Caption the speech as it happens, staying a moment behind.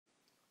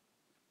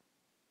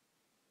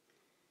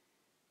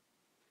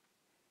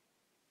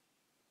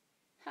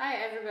Hi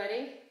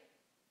everybody.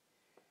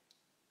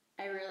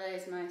 I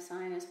realize my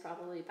sign is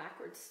probably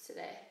backwards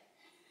today.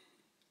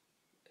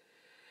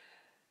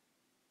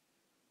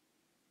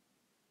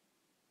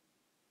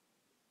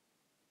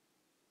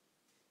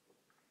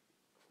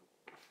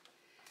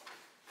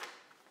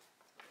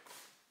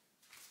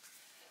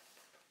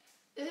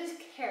 This is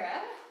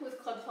Kara with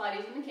Club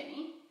Pilates and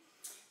McKinney.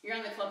 You're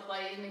on the Club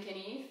Pilates and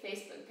McKinney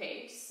Facebook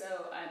page, so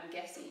I'm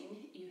guessing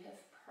you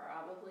have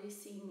probably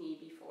seen me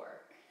before.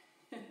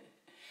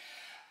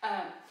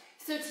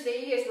 So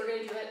today is we're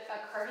going to do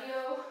a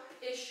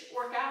cardio-ish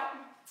workout,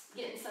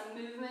 getting some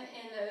movement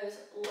in those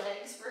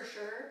legs for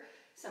sure,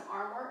 some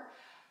arm work.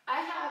 I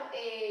have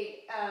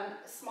a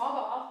small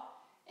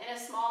ball and a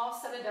small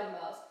set of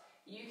dumbbells.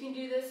 You can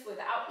do this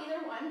without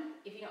either one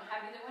if you don't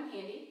have either one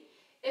handy.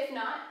 If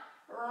not,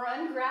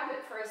 run grab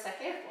it for a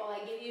second while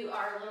I give you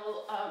our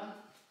little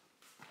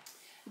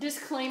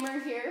disclaimer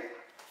here.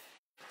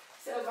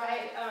 So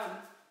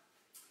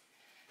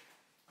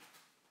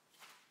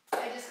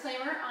a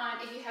disclaimer on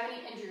if you have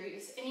any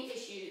injuries, any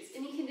issues,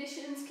 any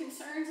conditions,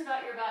 concerns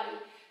about your body,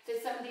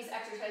 that some of these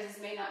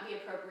exercises may not be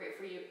appropriate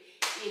for you.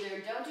 Either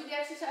don't do the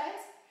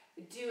exercise,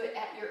 do it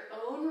at your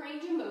own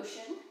range of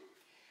motion,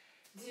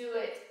 do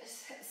it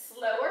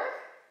slower,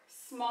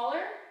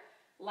 smaller,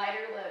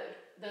 lighter load.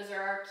 Those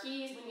are our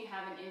keys when you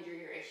have an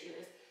injury or issue,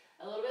 is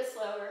a little bit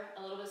slower,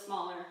 a little bit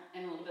smaller,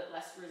 and a little bit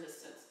less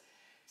resistance.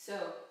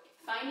 So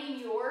finding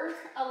your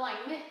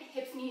alignment,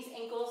 hips, knees,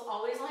 ankles,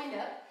 always lined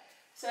up.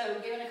 So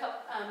giving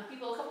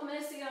people a couple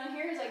minutes to get on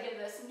here as I give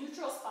this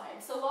neutral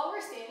spine. So while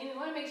we're standing, we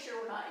want to make sure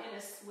we're not in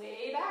a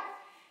sway back,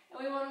 and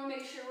we want to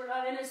make sure we're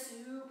not in a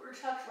super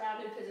tucked,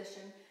 rounded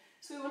position.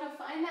 So we want to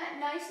find that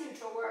nice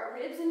neutral where our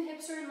ribs and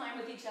hips are in line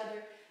with each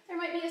other. There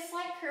might be a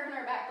slight curve in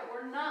our back, but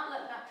we're not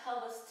letting that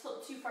pelvis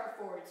tilt too far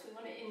forward. So we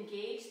want to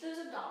engage those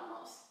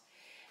abdominals.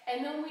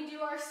 And then when we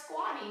do our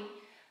squatting,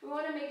 we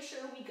want to make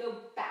sure we go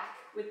back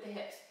with the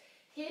hips.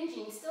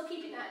 Hinging, still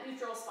keeping that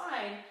neutral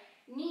spine.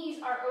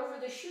 Knees are over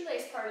the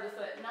shoelace part of the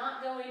foot,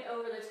 not going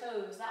over the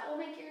toes. That will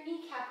make your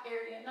kneecap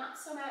area not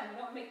so mad.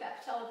 We don't make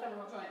that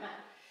patellofemoral joint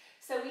mad.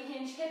 So we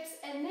hinge hips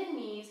and then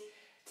knees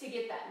to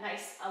get that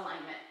nice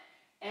alignment,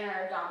 and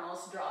our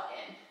abdominals draw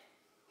in,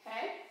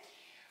 okay?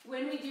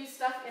 When we do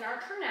stuff in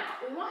our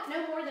turnout, we want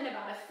no more than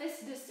about a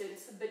fist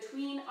distance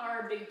between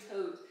our big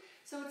toes.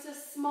 So it's a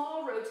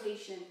small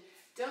rotation.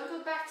 Don't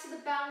go back to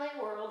the ballet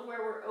world where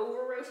we're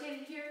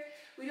over-rotated here.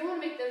 We don't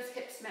want to make those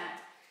hips mad,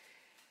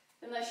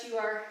 unless you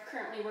are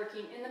currently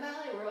working in the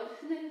ballet world,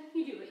 and then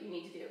you do what you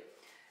need to do.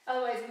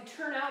 Otherwise, we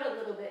turn out a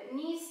little bit.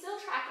 Knees still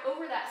track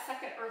over that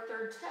second or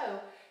third toe.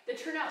 The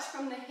turnout's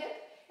from the hip,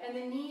 and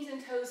the knees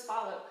and toes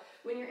follow.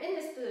 When you're in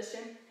this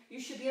position,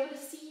 you should be able to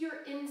see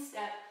your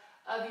instep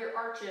of your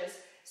arches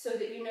so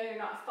that you know you're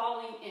not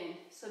falling in.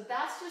 So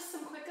that's just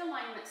some quick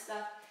alignment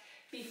stuff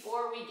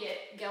before we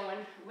get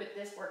going with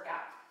this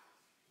workout.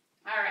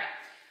 All right,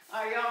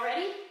 are y'all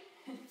ready?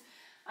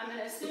 I'm going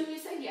to assume you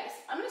said yes.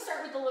 I'm going to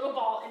start with the little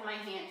ball in my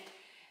hand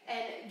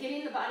and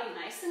getting the body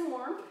nice and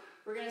warm.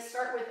 We're going to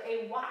start with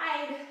a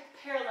wide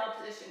parallel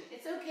position.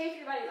 It's okay if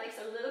your body likes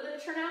a little bit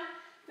of turnout,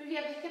 but if you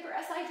have the hip or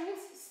SI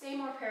joints, stay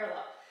more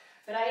parallel.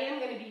 But I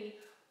am going to be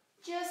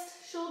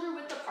just shoulder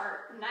width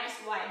apart, nice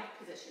wide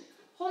position.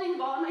 Holding the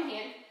ball in my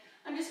hand,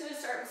 I'm just going to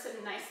start with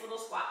some nice little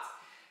squats.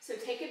 So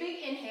take a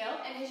big inhale,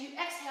 and as you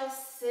exhale,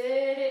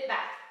 sit it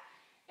back,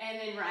 and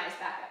then rise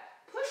back up.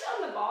 Push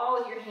on the ball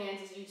with your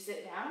hands as you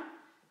sit down,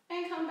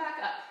 and come back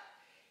up.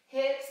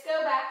 Hips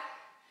go back.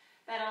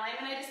 That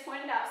alignment I just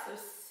pointed out, so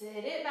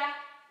sit it back,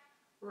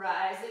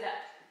 rise it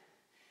up.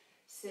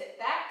 Sit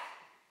back,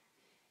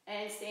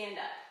 and stand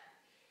up.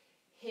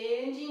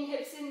 Hinging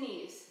hips and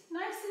knees,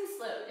 nice and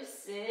slow,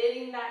 just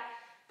sitting back,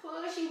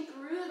 pushing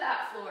through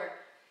that floor.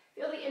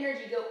 Feel the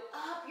energy go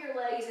up your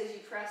legs as you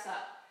press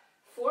up.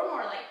 4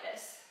 more like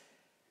this.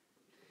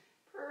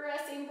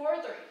 Pressing for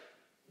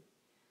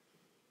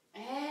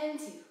 3. And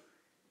 2.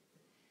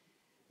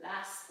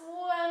 Last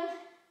one.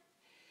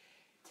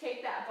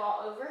 Take that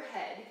ball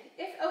overhead.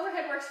 If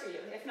overhead works for you,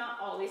 if not,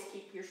 always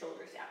keep your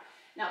shoulders down.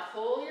 Now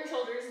pull your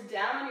shoulders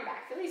down on your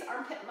back. Feel these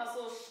armpit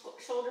muscles,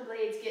 shoulder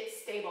blades get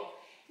stable.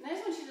 And I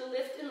just want you to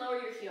lift and lower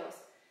your heels.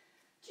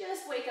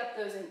 Just wake up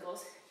those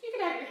ankles. You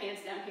can have your hands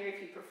down here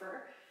if you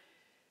prefer.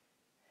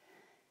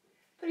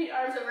 Putting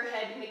arms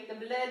overhead to make the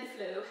blood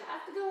flow.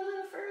 Have to go a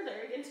little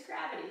further against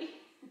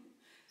gravity.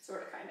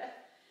 Sort of, kind of.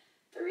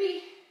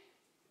 3,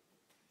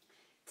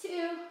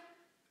 2,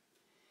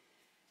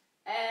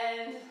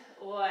 and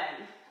 1.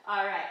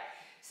 All right,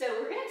 so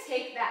we're going to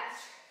take that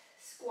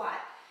squat,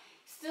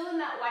 still in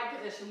that wide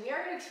position. We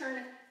are going to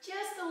turn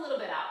just a little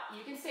bit out.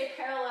 You can stay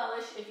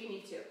parallel-ish if you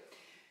need to.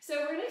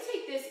 So we're going to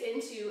take this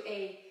into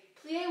a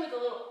plie with a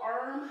little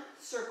arm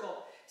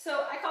circle.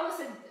 So I call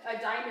this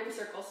a diamond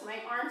circle. So my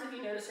arms, if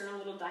you notice, are in a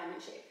little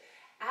diamond shape.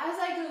 As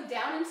I go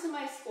down into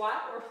my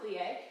squat or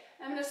plie,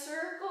 I'm going to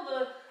circle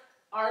the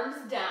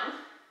arms down,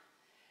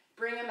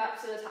 bring them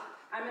up to the top.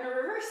 I'm going to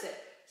reverse it.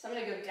 So I'm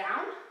going to go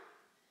down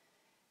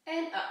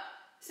and up.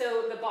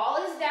 So the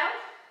ball is down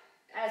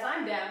as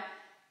I'm down,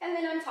 and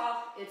then on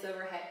top, it's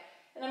overhead.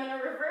 And I'm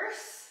gonna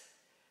reverse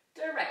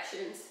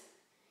directions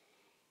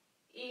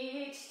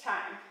each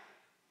time.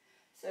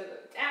 So go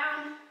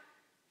down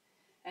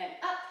and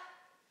up,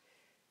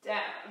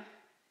 down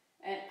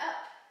and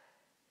up.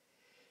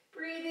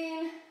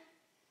 Breathing.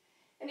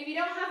 And if you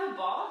don't have a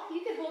ball,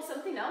 you could hold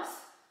something else,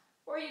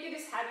 or you could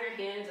just have your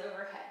hands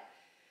overhead.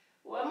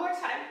 One more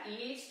time,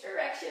 each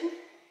direction.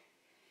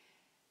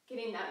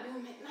 Getting that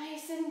movement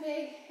nice and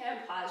big,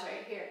 and pause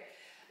right here.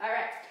 All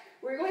right,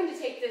 we're going to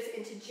take this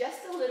into just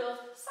a little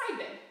side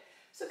bend.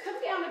 So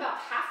come down about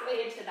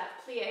halfway into that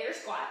plie or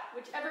squat,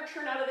 whichever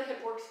turn out of the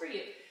hip works for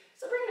you.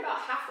 So bring it about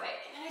halfway,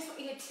 and then I just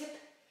want you to tip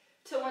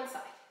to one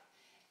side,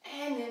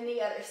 and then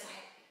the other side.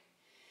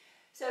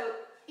 So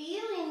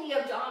feeling the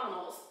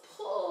abdominals,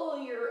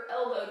 pull your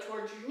elbow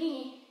towards your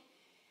knee,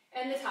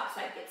 and the top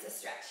side gets a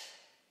stretch.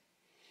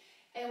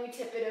 And we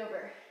tip it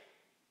over,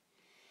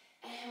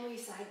 and we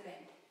side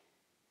bend,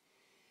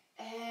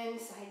 and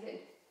side bend.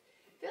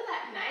 Feel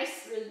that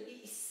nice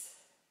release,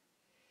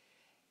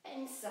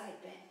 and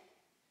side bend.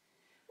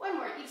 One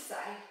more each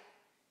side.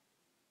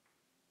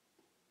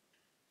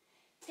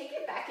 Take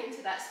it back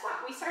into that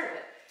squat we started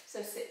with.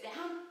 So sit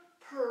down,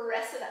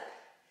 press it up.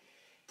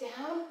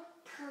 Down,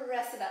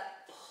 press it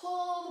up.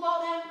 Pull the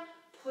ball down,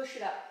 push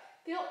it up.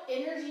 Feel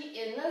energy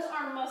in those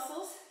arm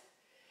muscles.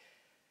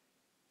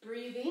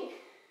 Breathing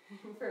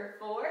for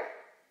 4,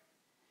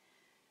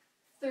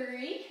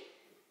 3,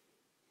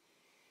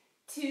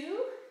 2,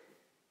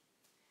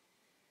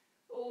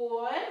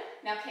 1.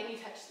 Now can you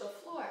touch the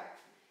floor?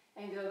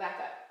 And go back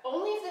up.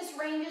 Only if this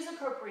range is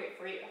appropriate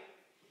for you.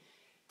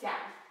 Down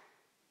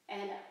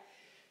and up.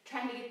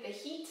 Trying to get the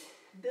heat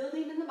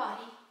building in the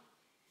body.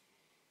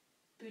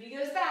 Booty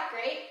goes back,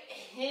 right?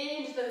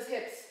 Hinge those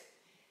hips.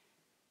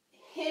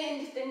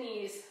 Hinge the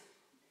knees.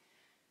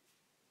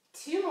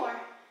 2 more.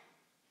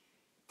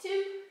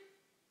 2,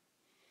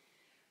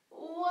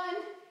 1.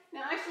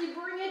 Now actually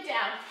bring it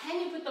down.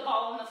 Can you put the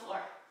ball on the floor?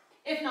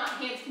 If not,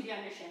 hands can be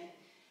on your shin.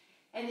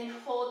 And then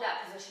hold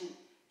that position.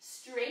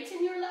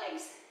 Straighten your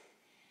legs.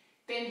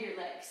 Bend your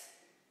legs.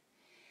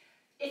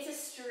 It's a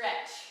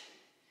stretch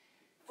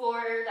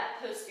for that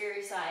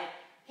posterior side.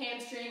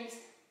 Hamstrings,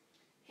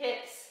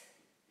 hips.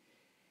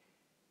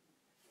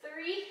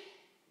 3,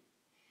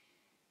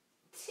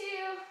 2,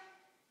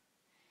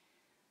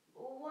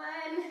 1.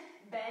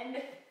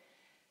 Bend,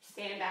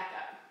 stand back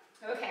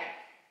up. Okay.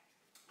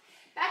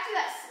 Back to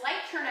that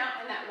slight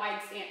turnout and that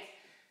wide stance.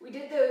 We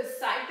did those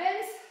side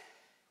bends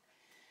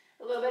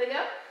a little bit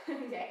ago.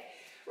 Okay.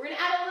 We're going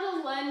to add a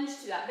little lunge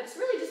to that, but it's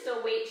really just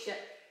a weight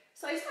shift.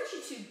 So I just want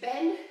you to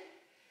bend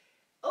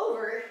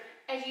over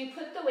as you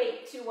put the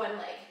weight to one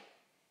leg.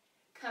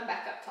 Come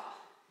back up tall.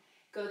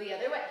 Go the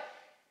other way.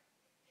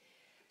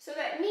 So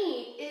that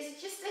knee is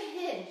just a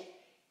hinge.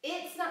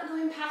 It's not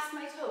going past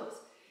my toes.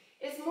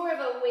 It's more of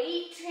a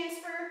weight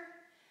transfer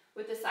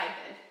with the side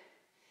bend.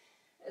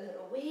 A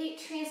little weight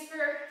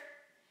transfer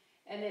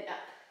and then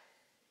up.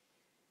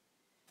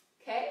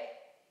 Okay?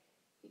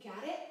 You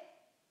got it?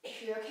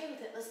 If you're okay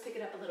with it, let's pick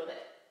it up a little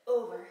bit.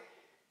 Over,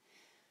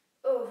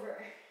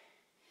 over,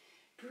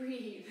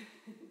 breathe.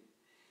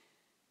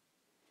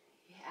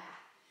 Yeah,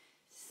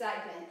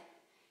 side bend.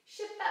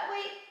 Shift that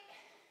weight.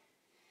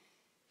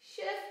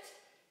 Shift,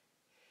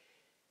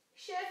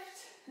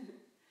 shift.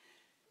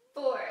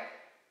 4,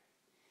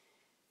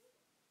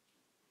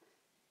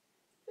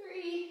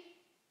 3,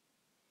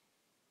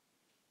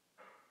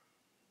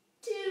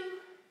 2.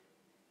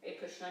 Are you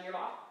pushing on your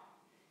ball?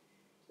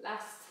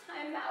 Last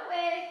time that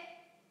way.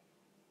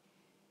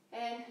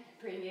 And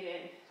bring it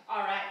in. All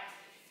right.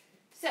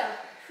 So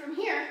from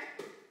here,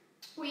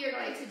 we are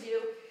going to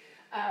do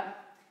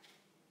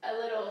a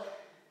little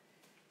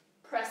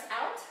press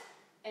out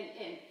and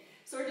in.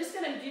 So we're just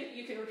going to do,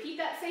 you can repeat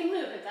that same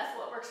move if that's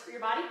what works for your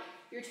body.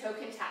 Your toe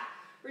can tap.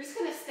 We're just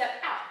going to step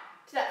out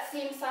to that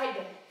same side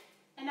bend.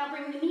 And now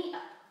bring the knee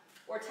up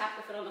or tap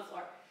the foot on the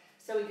floor.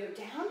 So we go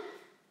down,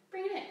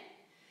 bring it in.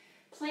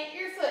 Plant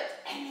your foot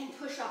and then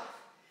push off.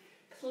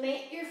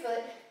 Plant your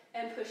foot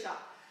and push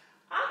off.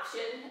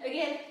 Option,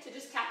 again, to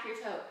just tap your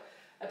toe,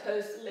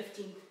 opposed to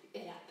lifting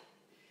it up.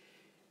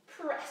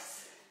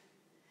 Press,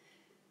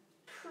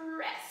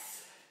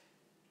 press,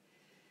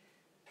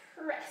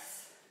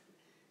 press.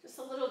 Just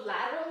a little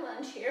lateral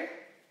lunge here.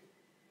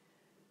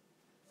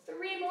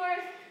 3 more.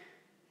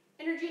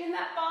 Energy in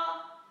that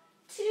ball.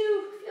 2,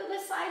 feel the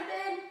side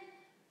bend.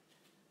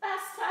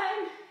 Last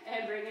time,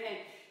 and bring it in.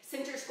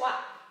 Center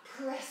squat.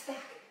 Press back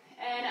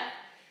and up.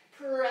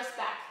 Press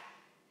back.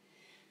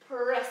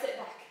 Press it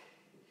back.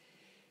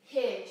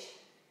 Hinge.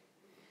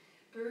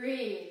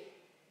 Breathe.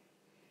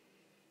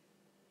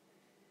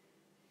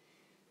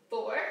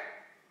 4,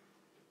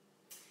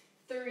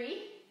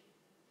 3,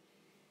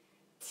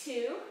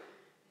 2.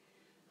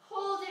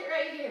 Hold it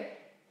right here.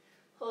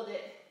 Hold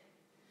it.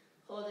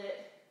 Hold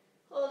it.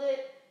 Hold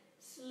it.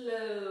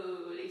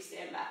 Slowly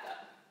stand back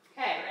up.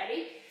 Okay,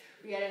 ready?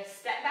 We gotta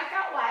step back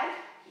out wide.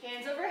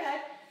 Hands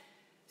overhead.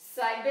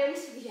 Side bend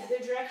to the other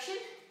direction.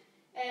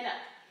 And up.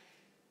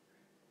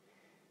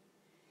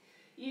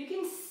 You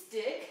can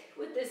stick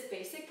with this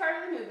basic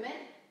part of the movement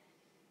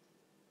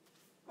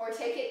or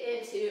take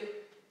it into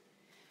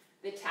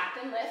the tap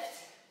and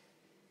lift,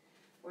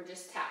 or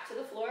just tap to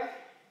the floor,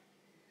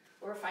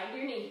 or find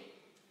your knee.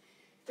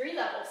 3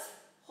 levels.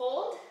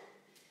 Hold,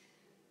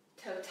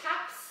 toe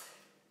taps,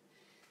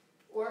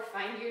 or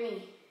find your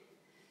knee.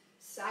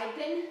 Side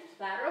bend,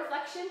 lateral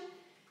flexion,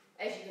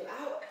 as you go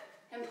out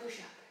and push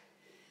up.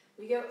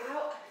 We go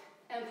out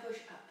and push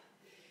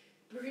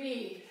up.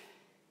 Breathe.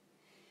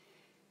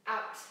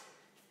 Out.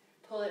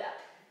 Pull it up.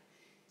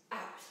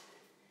 Out.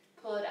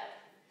 Pull it up.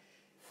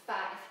 5,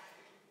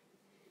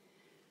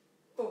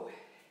 4,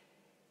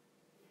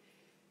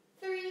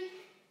 3,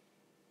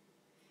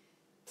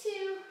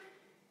 2,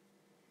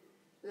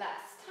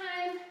 last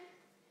time,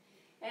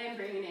 and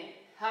bring it in.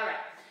 All right,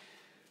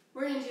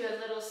 we're gonna do a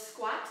little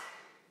squat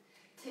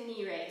to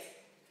knee raise.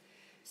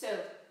 So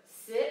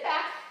sit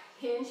back,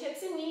 hinge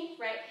hips and knee,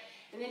 right?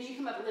 And then as you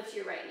come up and lift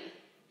your right knee.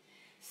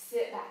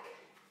 Sit back,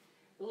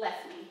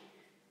 left knee.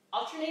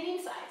 Alternating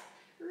sides.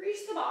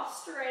 Reach the ball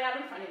straight out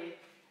in front of you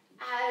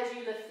as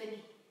you lift the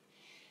knee.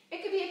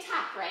 It could be a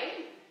tap,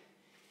 right?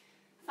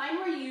 Find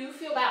where you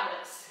feel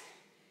balanced.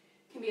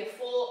 It can be a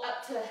full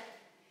up to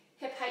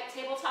hip height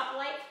tabletop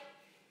like.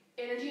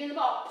 Energy in the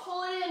ball.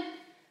 Pull it in,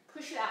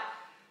 push it out.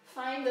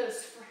 Find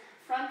those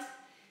front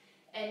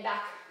and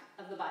back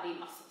of the body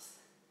muscles.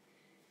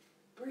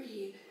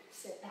 Breathe,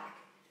 sit back,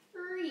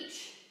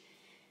 reach.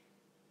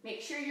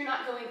 Make sure you're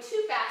not going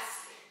too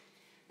fast,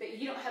 but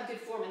you don't have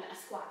good form in that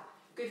squat.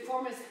 Good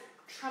form is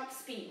trump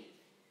speed.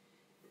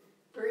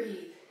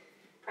 Breathe,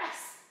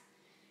 press,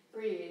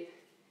 breathe,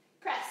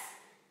 press.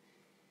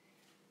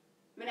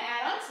 I'm gonna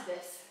add on to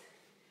this.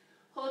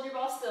 Hold your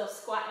ball still,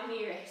 squat and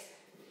knee raise.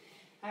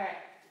 All right,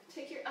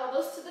 take your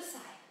elbows to the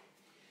side.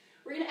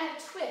 We're gonna add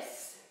a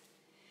twist.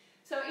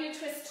 So I'm gonna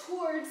twist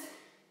towards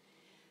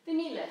the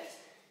knee lift.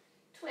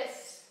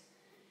 Twist,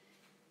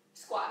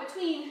 squat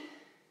between,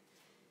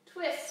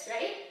 twist,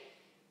 right?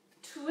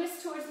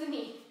 Twist towards the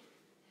knee.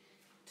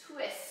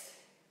 Twist,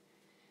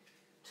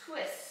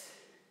 twist,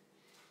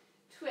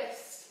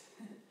 twist.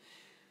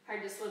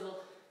 Hard to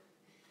swivel,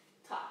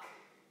 talk,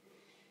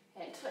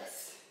 and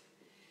twist.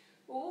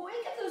 Wake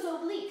up those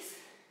obliques.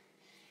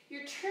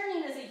 You're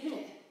turning as a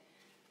unit.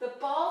 The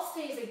ball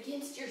stays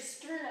against your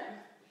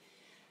sternum,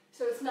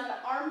 so it's not an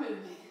arm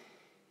movement.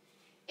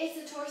 It's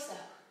the torso.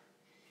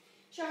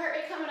 Is your heart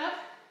rate coming up?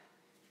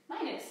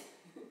 Mine is.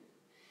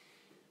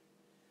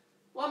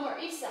 One more,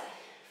 each side.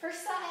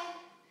 First side,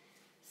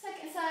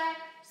 second side,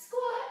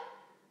 squat,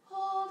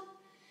 hold,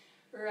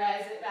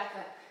 rise it back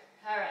up.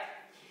 All right.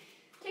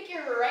 Take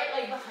your right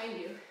leg behind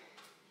you.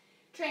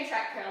 Train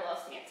track parallel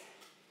stance.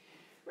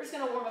 We're just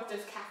gonna warm up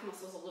those calf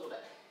muscles a little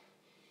bit.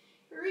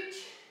 Reach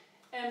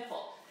and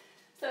pull.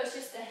 So it's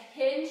just a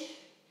hinge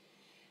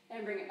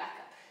and bring it back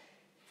up.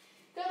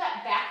 Feel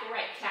that back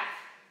right calf.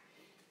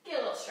 Get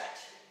a little stretch.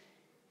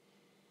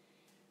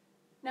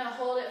 Now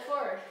hold it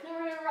forward. Now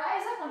we're gonna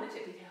rise up on the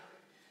tippy toe.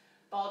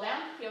 Ball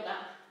down, heel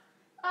down.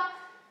 Up,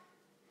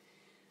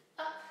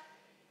 up,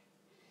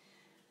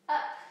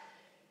 up.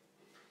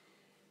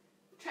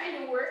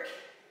 Trying to work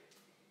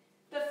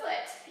the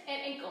foot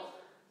and ankle.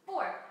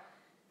 4,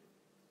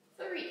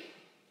 3,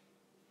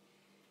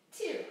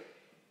 2,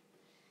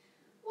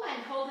 1.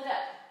 Hold it up.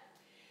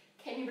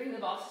 Can you bring the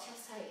ball to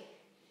chest height?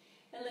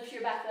 And lift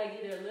your back leg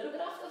either a little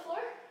bit off the floor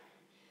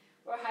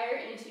or higher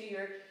into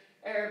your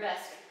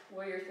arabesque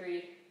warrior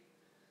 3.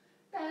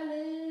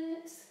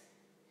 Balance.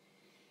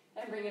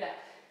 And bring it up.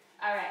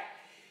 All right.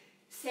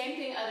 Same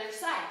thing other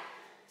side.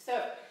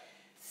 So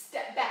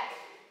step back.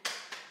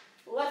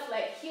 Left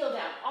leg, heel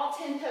down, all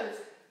 10 toes,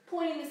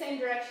 pointing the same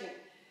direction.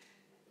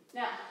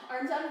 Now,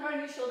 arms out in front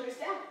of you, shoulders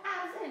down,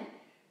 abs in.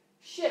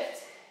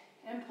 Shift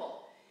and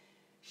pull.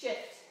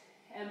 Shift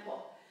and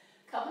pull.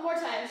 Couple more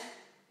times.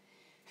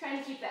 Trying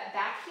to keep that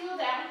back heel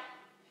down.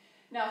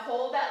 Now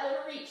hold that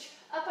little reach.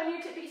 Up on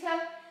your tippy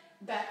toe,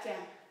 back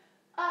down.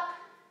 Up,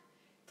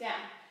 down.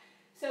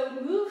 So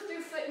move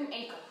through foot and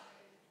ankle.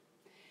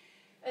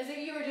 As if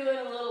you were doing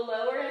a little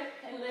lower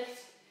and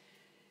lift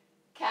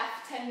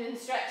calf tendon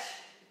stretch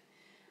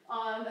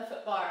on the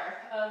foot bar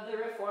of the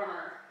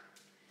reformer.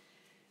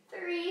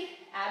 3,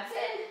 abs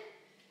in,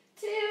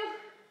 2,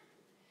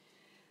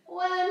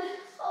 1,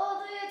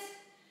 hold it,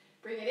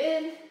 bring it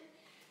in,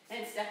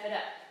 and step it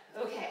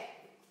up. Okay.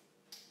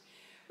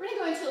 We're gonna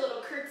go into a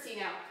little curtsy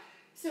now.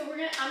 So I'm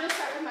gonna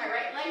start with my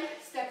right leg,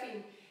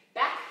 stepping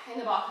back,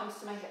 and the ball comes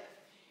to my hip.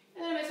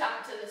 And then I'm gonna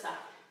tap it to the side.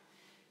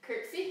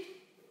 Curtsy,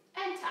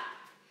 and tap.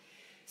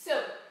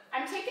 So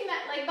I'm taking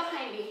that leg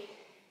behind me,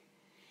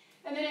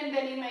 and then I'm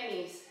bending my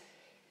knees.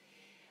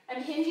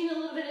 I'm hinging a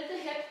little bit at the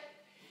hip.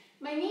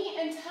 My knee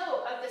and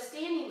toe of the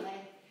standing leg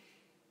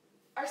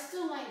are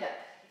still lined up.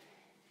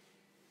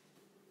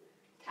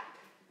 Tap.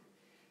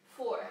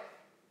 4,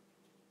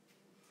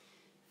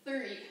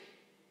 3,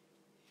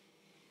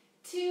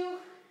 2,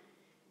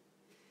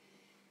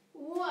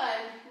 1.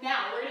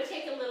 Now we're going to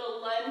take a little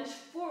lunge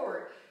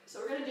forward. So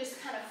we're going to just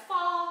kind of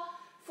fall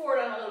forward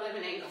on a little bit of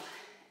an angle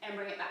and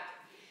bring it back.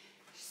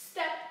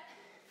 Step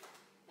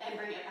and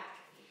bring it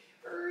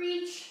back.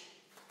 Reach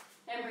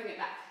and bring it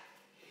back.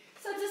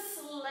 So it's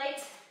a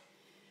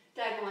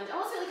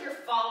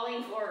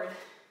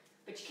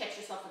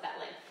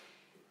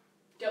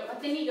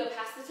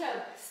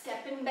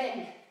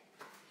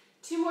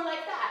 2 more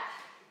like that.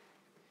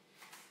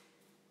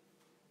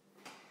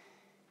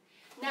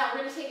 Now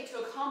we're going to take it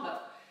to a combo.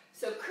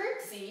 So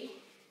curtsy,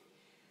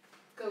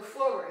 go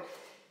forward.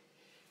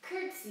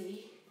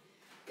 Curtsy,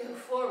 go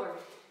forward.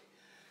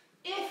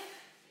 If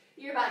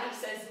your body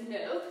says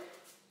no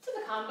to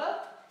the combo,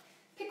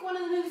 pick one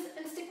of the moves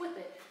and stick with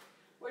it.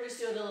 Or just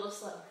do it a little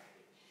slower.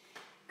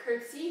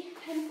 Curtsy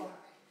and forward.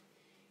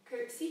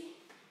 Curtsy,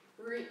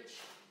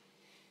 reach.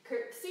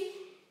 Curtsy,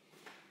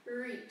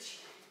 reach.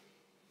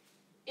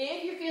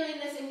 If you're feeling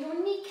this in your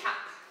kneecap,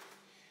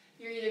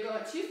 you're either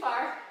going too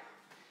far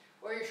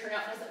or your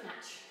turnout doesn't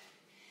match.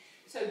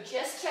 So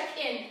just check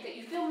in that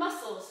you feel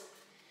muscles,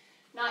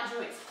 not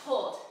joints.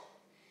 Hold.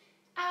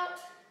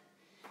 Out.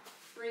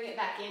 Bring it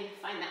back in.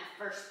 Find that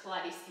first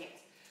Pilates stance.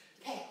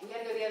 Okay, we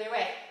gotta go the other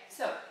way.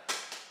 So,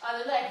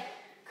 other leg.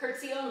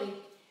 Curtsy only.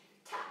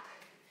 Tap.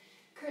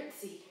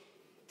 Curtsy.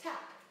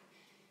 Tap.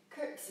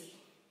 Curtsy.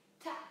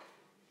 Tap.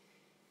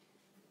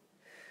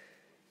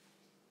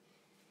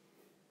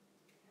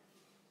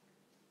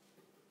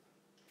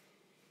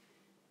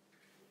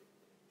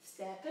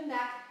 Stepping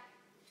back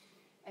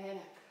and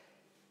up.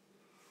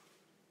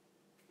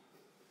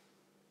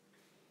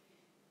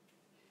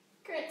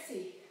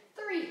 Curtsy.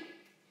 3,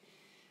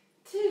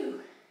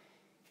 2,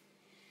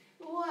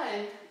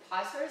 1.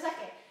 Pause for a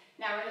second.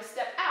 Now we're going to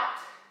step out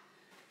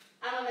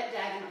on that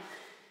diagonal.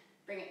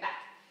 Bring it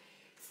back.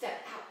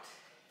 Step out.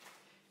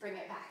 Bring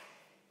it back.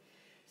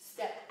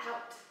 Step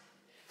out.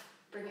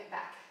 Bring it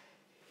back.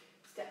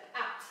 Step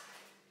out.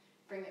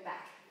 Bring it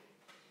back.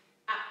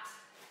 Out.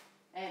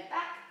 And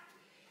back.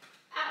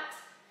 Out.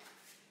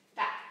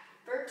 Back.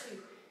 For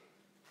 2.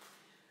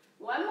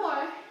 1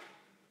 more.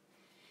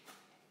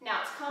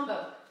 Now it's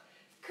combo.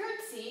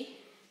 Curtsy,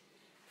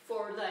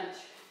 forward lunge.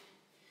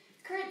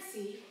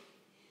 Curtsy,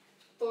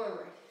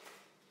 forward.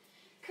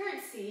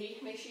 Curtsy,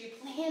 make sure you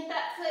plant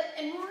that foot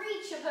and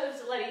reach opposed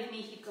to letting the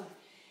knee keep going.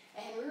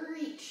 And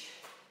reach.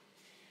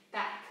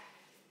 Back.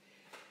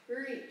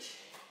 Reach.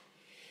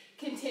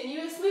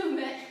 Continuous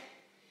movement.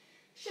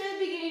 Should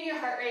be getting your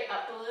heart rate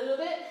up a little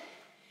bit.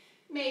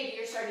 Maybe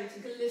you're starting to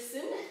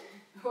glisten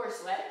or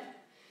sweat.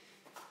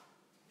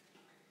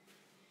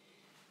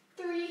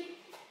 3,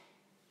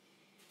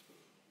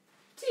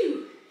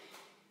 2,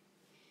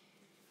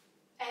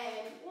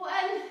 and 1.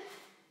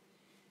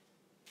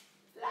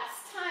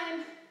 Last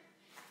time.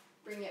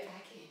 Bring it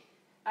back in.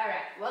 All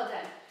right, well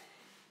done.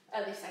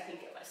 At least I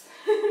think it was.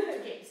 I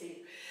can't see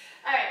you.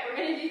 All right, we're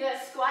going to do the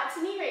squat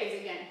to knee raise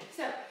again.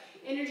 So,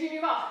 energy in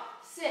your ball.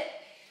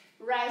 Sit,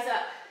 rise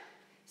up,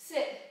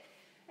 sit,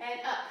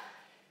 and up.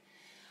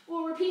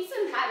 We'll repeat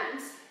some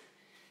patterns,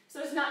 so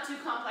it's not too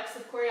complex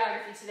of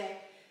choreography today.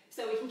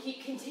 So we can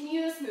keep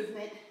continuous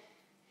movement.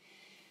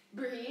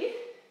 Breathe.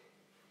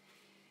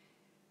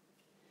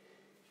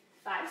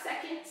 5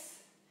 seconds.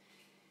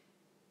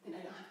 Then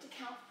I don't have to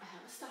count. I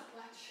have a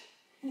stopwatch.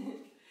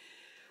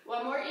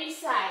 1 more each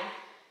side.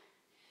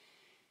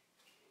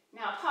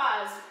 Now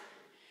pause.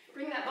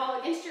 Bring that ball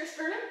against your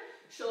sternum.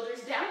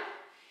 Shoulders down.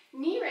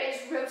 Knee raise.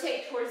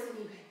 Rotate towards the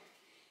knee bend.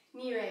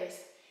 Knee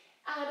raise.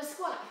 Out of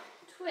squat.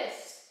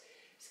 Twist.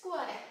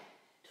 Squat.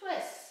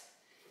 Twist.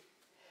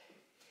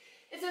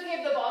 It's okay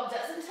if the ball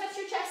doesn't touch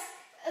your chest,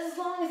 as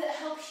long as it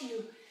helps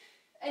you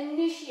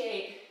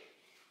initiate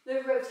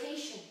the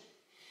rotation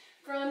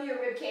from your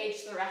ribcage,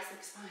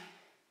 thoracic spine.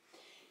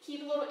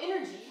 Keep a little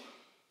energy,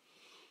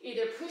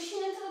 either pushing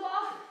into the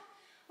ball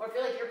or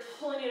feel like you're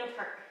pulling it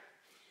apart.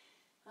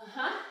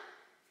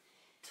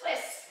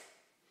 Twist.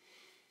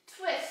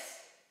 Twist.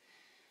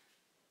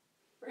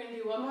 We're going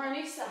to do 1 more on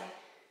each side.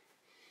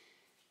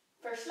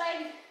 First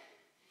leg,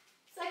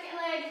 second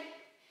leg,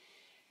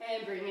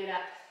 and bring it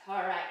up.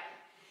 All right.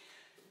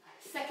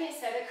 Second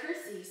set of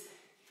curtsies.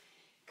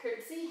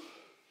 Curtsy.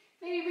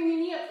 Maybe bring your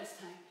knee up this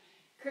time.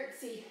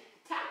 Curtsy,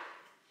 tap.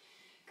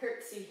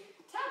 Curtsy,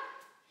 tap.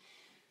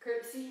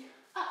 Curtsy,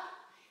 up.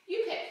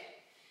 You pick.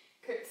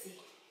 Curtsy.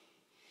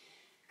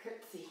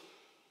 Curtsy.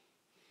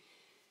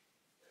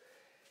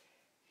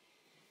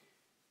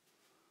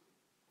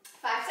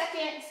 Five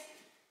seconds.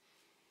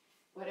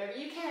 Whatever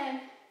you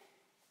can.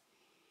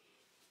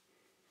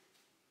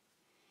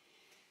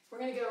 We're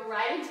going to go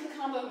right into the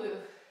combo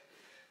move.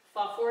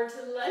 Fall forward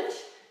to the lunge.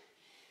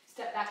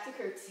 Step back to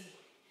curtsy.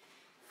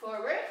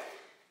 Forward.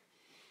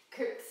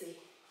 Curtsy.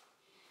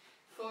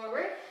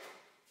 Forward.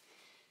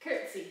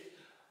 Curtsy.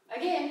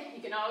 Again,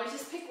 you can always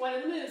just pick one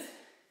of the moves.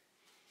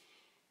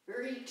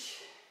 Reach.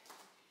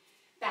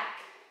 Back.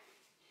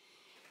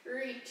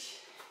 Reach.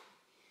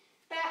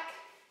 Back.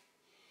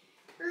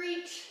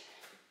 Reach.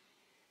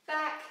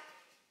 Back.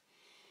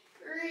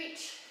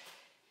 Reach.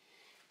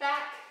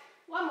 Back.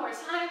 One more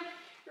time.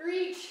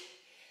 Reach.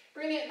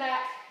 Bring it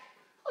back.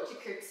 Hold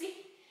your curtsy.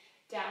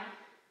 Down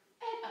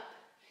and up.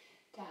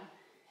 Down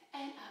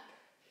and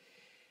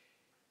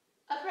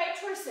up. Upright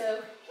torso.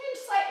 Hinge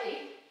slightly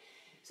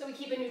so we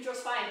keep a neutral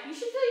spine. You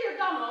should feel your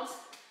abdominals,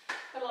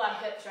 but a lot of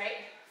hips, right?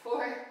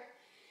 4,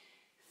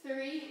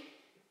 3,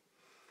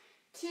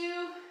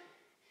 2,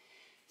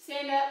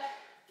 stand up,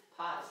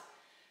 pause.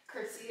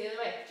 Curtsy the other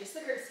way, just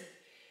the curtsy.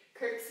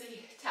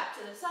 Curtsy, tap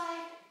to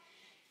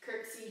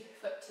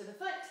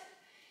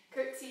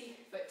curtsy,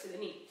 foot to the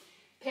knee.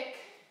 Pick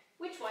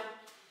which one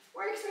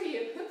works for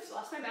you. Oops,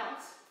 lost my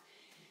balance.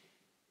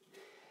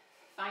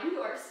 Find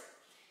yours.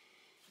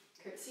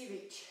 Curtsy,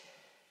 reach.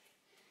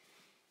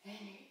 And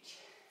reach.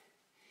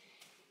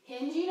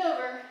 Hinging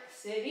over,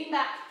 sitting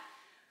back,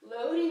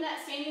 loading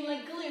that standing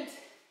leg glute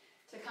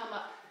to come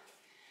up.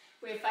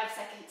 We have 5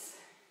 seconds.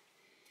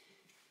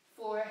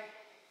 4,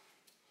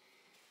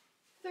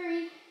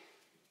 3,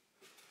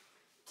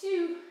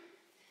 2,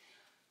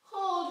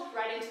 hold,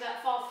 right into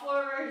that fall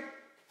forward,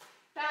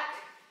 back,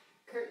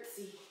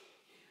 curtsy,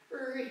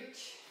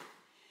 reach,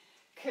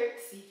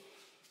 curtsy,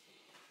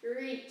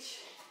 reach,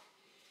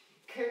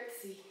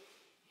 curtsy,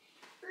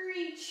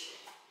 reach.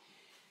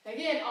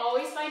 Again,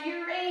 always find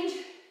your range.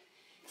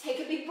 Take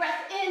a big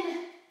breath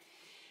in.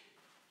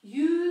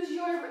 Use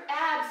your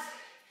abs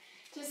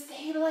to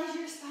stabilize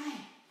your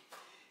spine.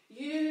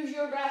 Use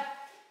your breath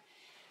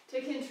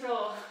to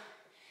control.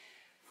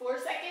 4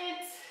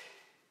 seconds.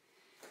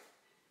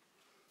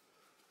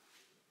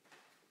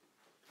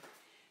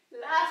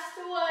 Last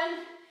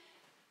one.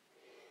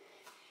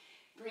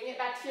 Bring it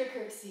back to your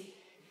curtsy.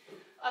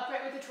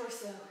 Upright with the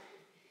torso.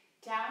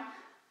 Down,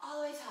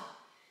 all the way tall.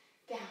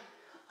 Down,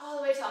 all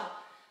the way tall.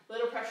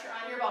 Little pressure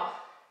on your ball.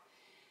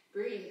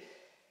 Breathe.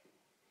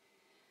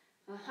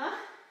 4,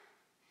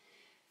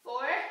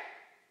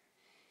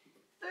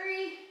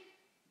 3,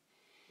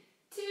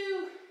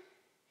 2,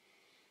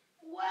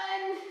 1.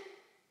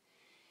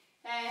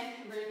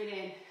 And bring it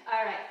in.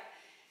 All right.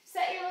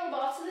 Set your little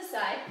ball to the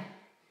side.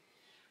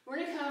 We're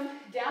going to come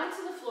down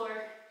to the floor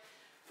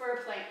for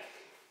a plank.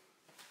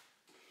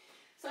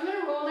 So I'm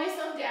going to roll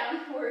myself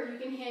down where you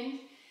can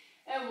hinge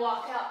and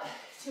walk out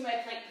to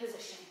my plank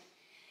position.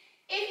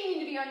 If you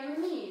need to be on your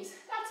knees,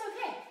 that's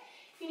okay.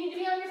 If you need to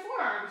be on your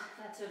forearms,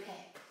 that's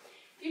okay.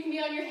 If you can be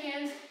on your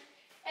hands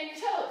and your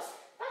toes,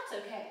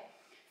 that's okay.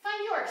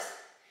 Find yours.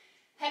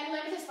 Head in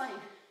line with the spine.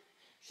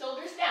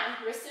 Shoulders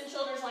down, wrists and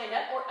shoulders lined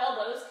up, or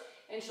elbows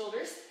and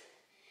shoulders.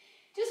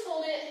 Just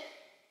hold it.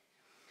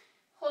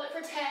 Hold it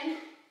for 10.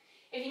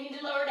 If you need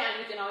to lower down,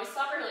 you can always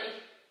stop early.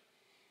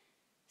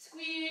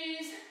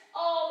 Squeeze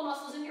all the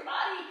muscles in your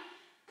body.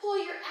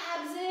 Pull your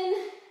abs in.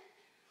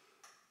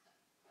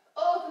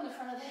 Open the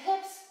front of the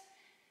hips.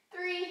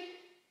 3,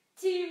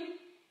 2,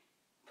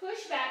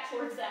 push back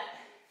towards that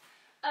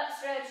up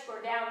stretch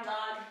or down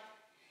dog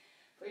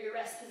for your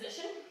rest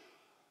position.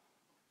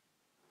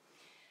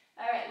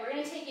 All right, we're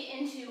going to take it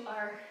into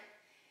our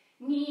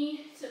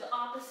knee to the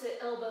opposite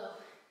elbow.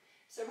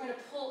 So we're going to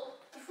pull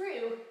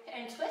through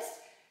and twist,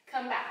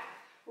 come back,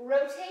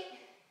 rotate,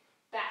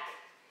 back.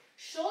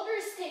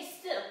 Shoulders stay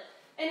still.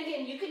 And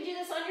again, you can do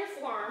this on your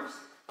forearms.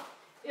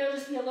 It'll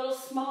just be a little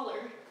smaller.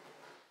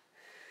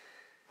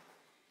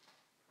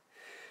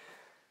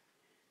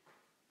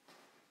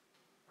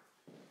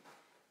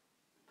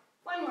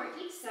 One more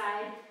each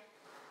side.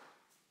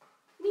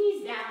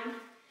 Knees down.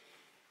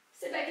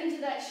 Sit back into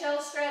that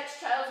shell stretch,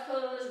 child's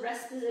pose,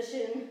 rest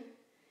position.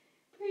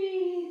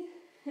 Breathe.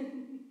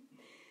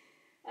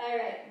 All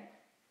right.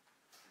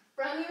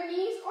 From your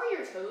knees or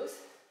your toes.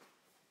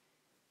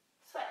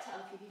 Sweat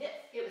towel if you need it.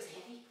 It was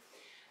handy.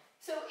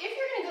 So if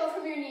you're going to go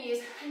from your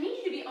knees, I need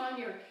you to be on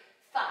your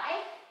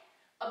thigh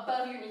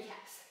above your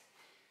kneecaps.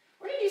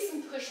 We're going to do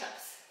some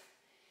push-ups.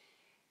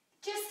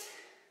 Just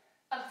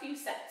a few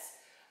sets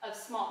of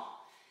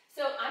small.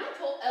 So I'm going to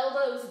pull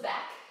elbows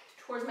back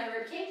towards my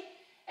rib cage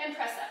and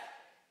press up.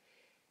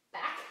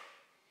 Back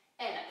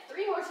and up.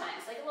 3 more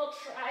times, like a little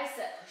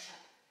tricep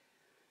push-up.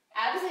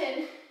 Abs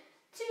in.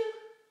 2,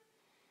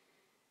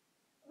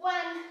 1.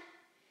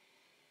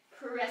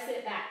 Press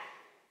it back.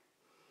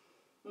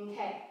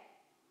 Okay.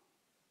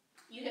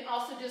 You can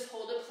also just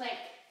hold a plank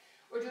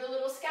or do a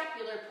little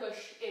scapular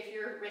push if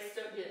your wrists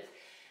don't do this.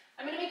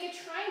 I'm going to make a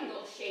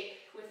triangle shape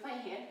with my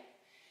hand,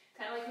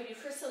 kind of like we do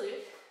for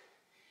salute.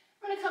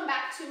 I'm going to come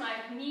back to my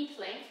knee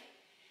plank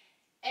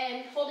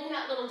and holding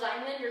that little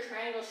diamond or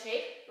triangle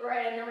shape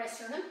right under my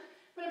sternum,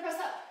 I'm going to press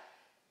up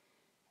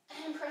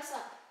and press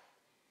up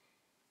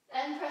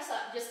and press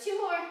up. Just 2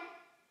 more.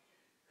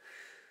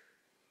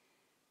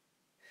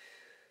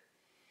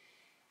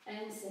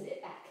 And send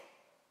it back.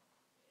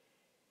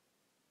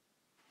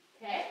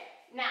 Okay,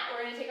 now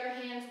we're going to take our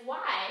hands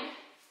wide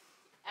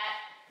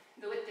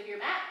at the width of your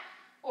mat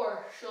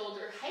or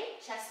shoulder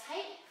height, chest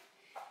height.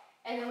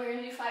 And then we're going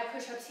to do 5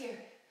 push-ups here.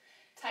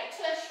 Tight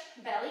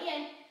tush, belly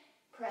in,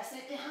 press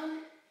it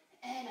down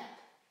and up.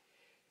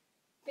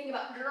 Think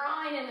about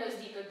drawing in those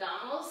deep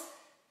abdominals.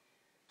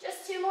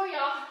 Just 2 more,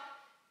 y'all.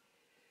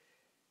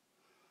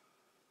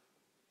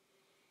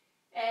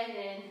 And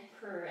then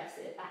press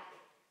it back.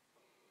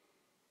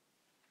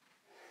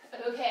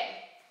 Okay,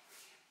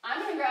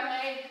 I'm going to grab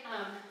my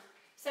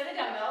set of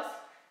dumbbells.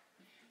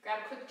 Grab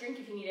a quick drink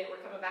if you need it. We're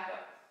coming back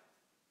up.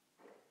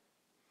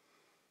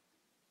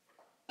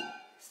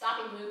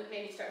 Stopping movement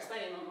made me start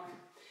sweating a little more.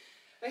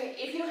 Okay,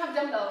 if you don't have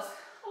dumbbells,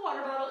 a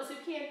water bottle is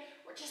if you can.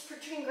 We're just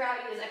portraying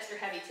gravity is extra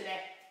heavy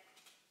today.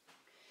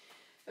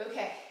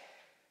 Okay,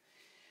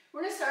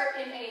 we're going to start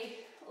in a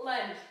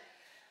lunge.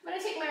 I'm going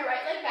to take my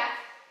right leg back.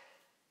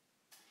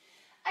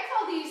 I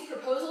call these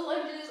proposal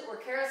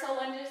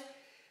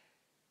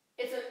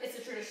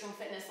traditional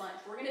fitness lunge.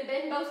 We're gonna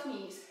bend both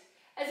knees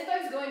as if I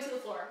was going to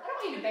the floor. I don't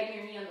want you to bang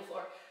your knee on the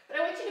floor, but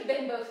I want you to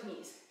bend both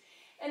knees.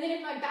 And then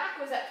if my back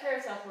was at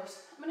carousel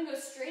horse, I'm gonna go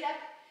straight up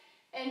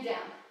and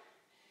down.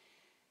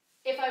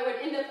 If I would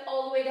end up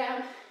all the way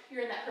down,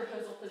 you're in that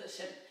proposal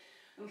position,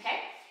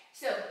 okay?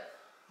 So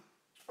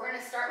we're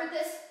gonna start with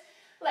this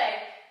leg.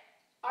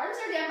 Arms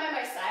are down by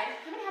my side.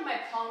 I'm gonna have my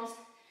palms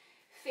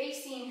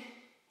facing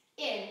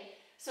in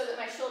so that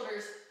my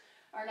shoulders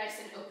are nice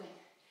and open.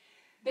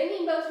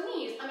 Bending both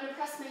knees, I'm gonna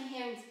press my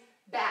hands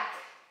back,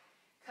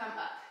 come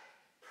up,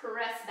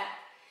 press back.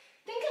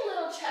 Think a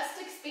little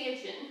chest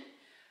expansion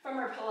from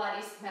our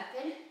Pilates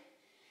method,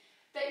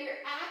 that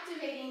you're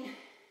activating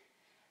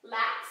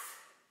lats,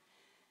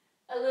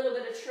 a little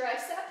bit of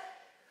tricep,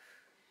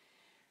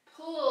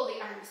 pull the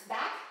arms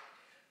back,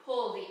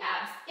 pull the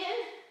abs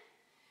in,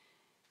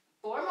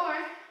 4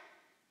 more,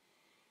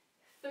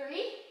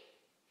 3,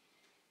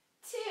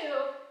 2,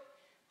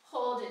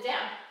 hold it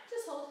down,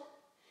 just hold,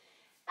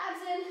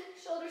 abs in,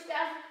 shoulders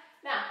down.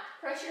 Now,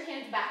 press your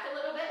hands back a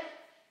little bit,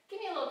 give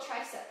me a little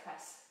tricep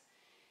press.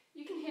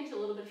 You can hinge a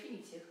little bit if you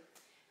need to.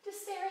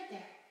 Just stay right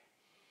there.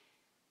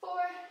 4,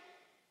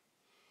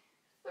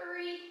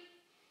 3,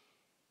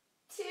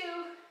 2,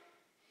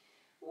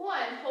 1.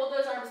 Hold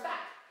those arms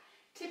back.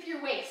 Tip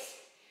your waist.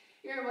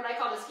 You're in what I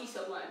call the ski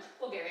slope lunge,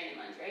 Bulgarian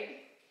lunge, right?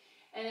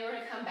 And then we're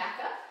gonna come back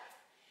up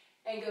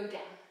and go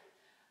down.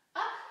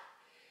 Up,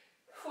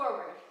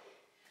 forward.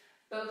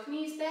 Both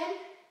knees bend,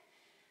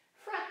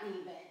 front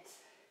knee bends.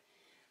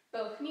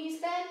 Both knees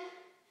bend,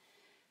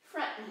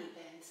 front knee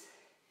bends.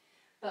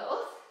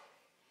 Both,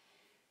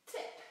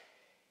 tip,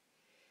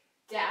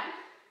 down,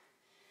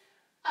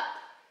 up.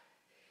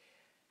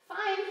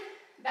 Find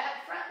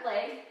that front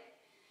leg,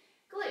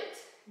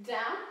 glute,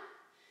 down,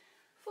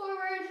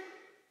 forward,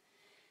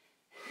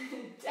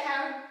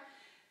 down,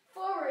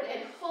 forward,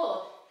 and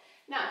hold.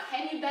 Now,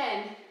 can you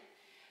bend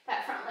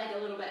that front leg a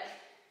little bit?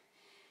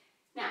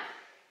 Now,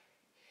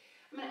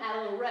 I'm gonna add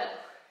a little row,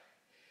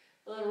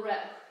 a little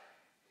row,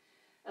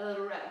 a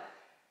little row.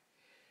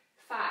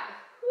 5,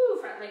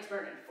 whoo, front leg's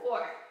burning.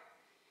 4,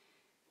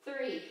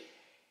 3,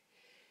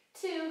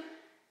 2,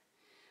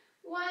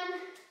 1.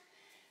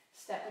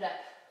 Step it up.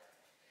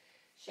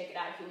 Shake it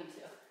out if you need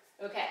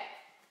to. Okay.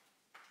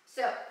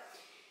 So,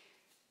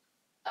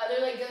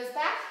 other leg goes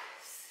back.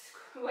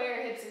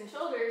 Square hips and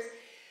shoulders.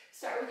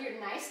 Start with your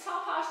nice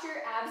tall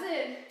posture, abs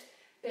in.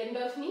 Bend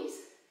both knees.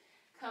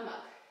 Come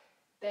up.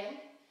 Bend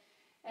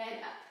and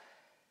up.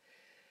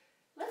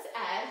 Let's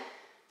add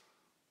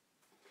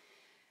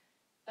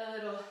a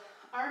little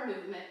arm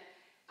movement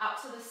out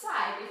to the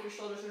side if your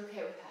shoulders are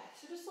okay with that.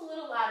 So just a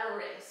little lateral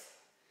raise.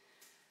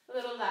 A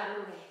little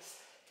lateral raise.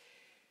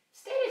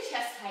 Stay to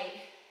chest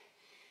height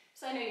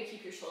so I know you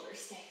keep your shoulders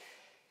safe.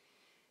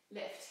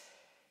 Lift.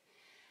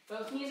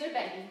 Both knees are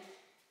bending.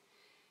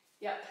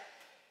 Yep.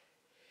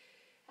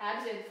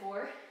 Abs in.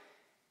 4,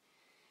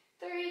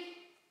 3,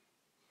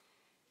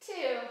 2,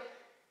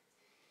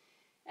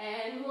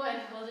 and 1.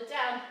 Hold it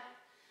down.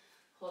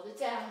 Hold it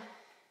down.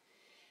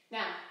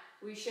 Now,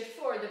 we shift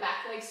forward, the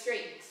back leg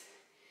straightens.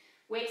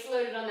 Weights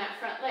loaded on that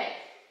front leg.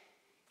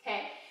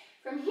 Okay,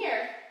 from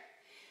here,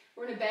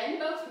 we're gonna bend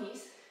both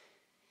knees.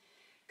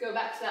 Go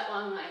back to that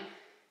long line.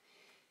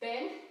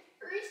 Bend,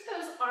 reach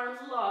those arms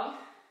long.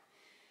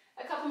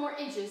 A couple more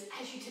inches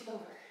as you tip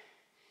over.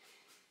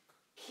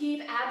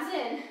 Keep abs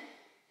in.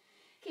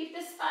 Keep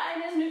the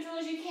spine as neutral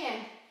as you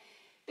can.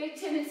 Big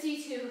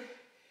tendency to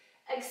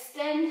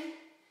extend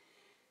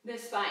the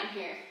spine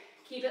here.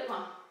 Keep it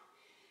long.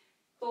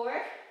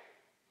 4,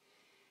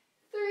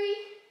 3,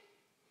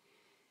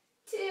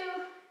 2,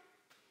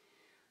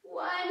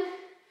 1.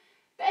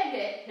 Bend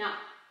it. Now,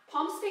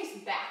 palms face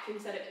back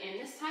instead of in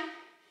this time.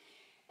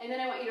 And then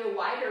I want you to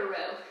wider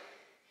row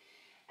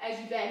as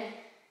you bend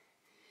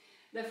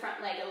the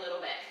front leg a little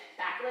bit.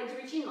 Back leg's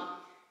reaching long.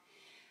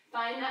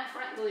 Find that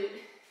front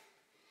glute.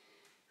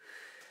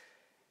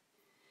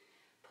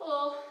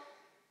 Pull,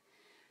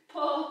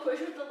 pull,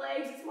 push with the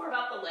legs. It's more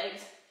about the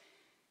legs.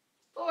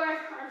 4,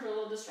 arms are a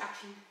little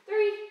distraction.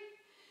 3,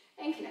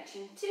 and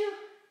connection. 2,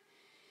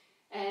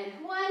 and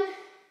 1,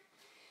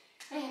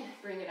 and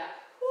bring it up.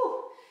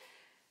 Whew.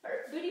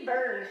 Booty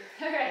burn.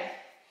 All right.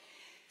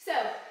 So,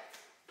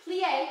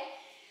 plie,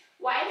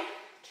 wide,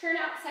 turn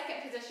out,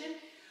 second position.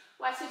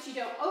 Watch that you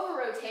don't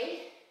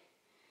over-rotate.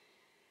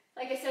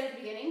 Like I said at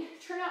the beginning,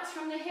 turnouts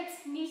from the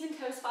hips, knees and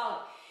toes follow.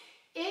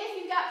 If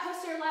you've got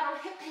posterior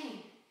lateral hip pain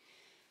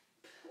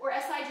or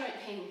SI joint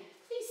pain,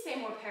 please stay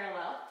more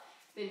parallel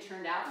than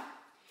turned out.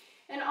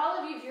 And all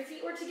of you, if your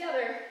feet were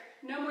together,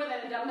 no more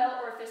than a dumbbell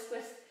or a fist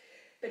twist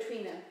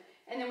between them.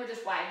 And then we're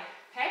just wide,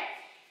 okay?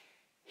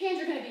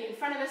 Hands are gonna be in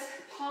front of us,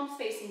 palms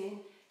facing in.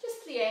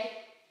 Just plie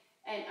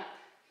and up.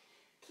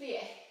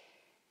 Plie.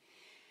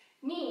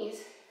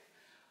 Knees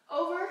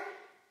over,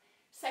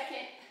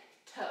 second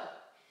toe.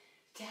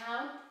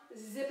 Down,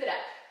 zip it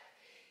up.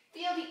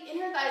 Feel the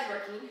inner thighs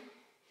working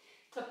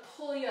to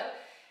pull you up.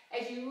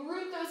 As you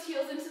root those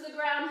heels into the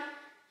ground,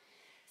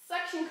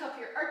 suction cup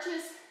your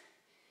arches.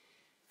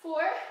 4,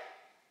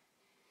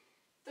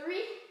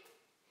 3,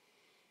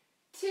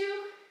 2,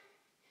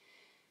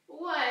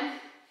 1.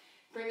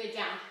 Bring it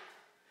down.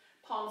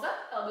 Palms up,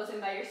 elbows in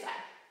by your side.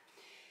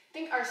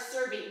 Think our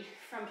serving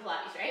from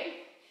Pilates, right?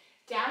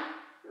 Down,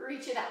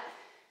 reach it up.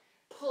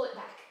 Pull it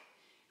back.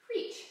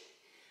 Reach.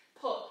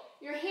 Pull.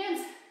 Your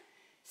hands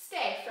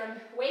stay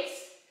from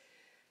waist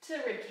to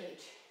rib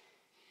cage.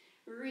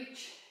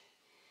 Reach.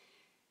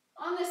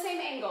 On the same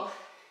angle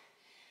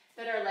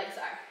that our legs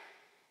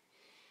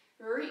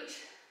are. Reach.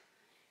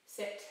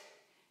 Sit.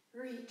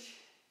 Reach.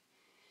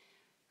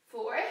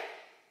 4,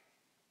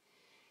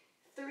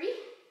 3,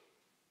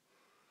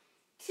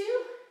 2,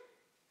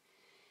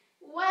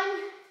 1.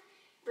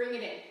 Bring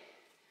it in.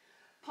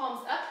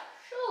 Palms up,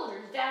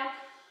 shoulders down.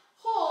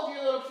 Hold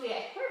your little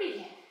plie, wherever you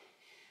can.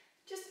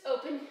 Just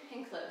open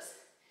and close.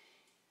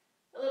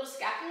 A little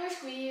scapular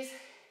squeeze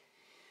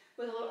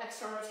with a little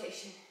external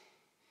rotation.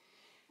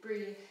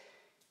 Breathe.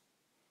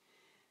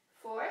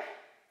 4,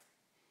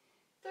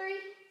 3,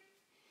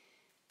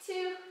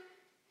 2,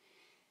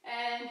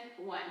 and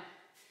 1.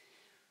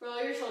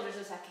 Roll your shoulders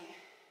a second.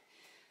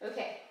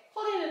 Okay,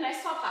 holding a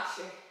nice tall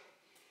posture.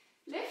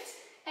 Lift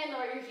and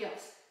lower your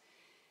heels.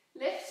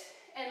 Lift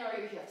and lower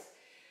your heels.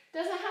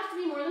 Doesn't have to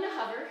be more than a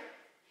hover.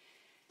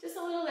 Just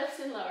a little lift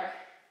and lower.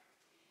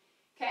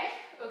 Okay,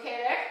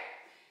 okay there?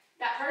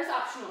 That part is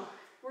optional.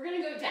 We're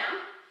gonna go down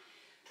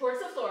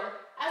towards the floor.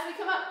 As we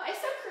come up,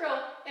 bicep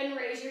curl and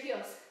raise your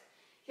heels.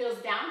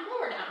 Heels down,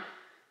 lower down,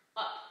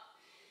 up,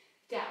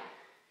 down,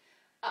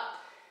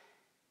 up.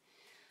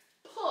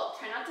 Pull,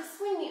 try not to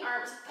swing the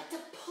arms, but to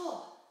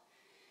pull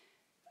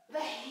the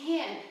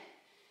hand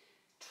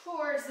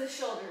towards the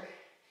shoulder.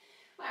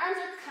 My arms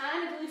are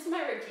kind of glued to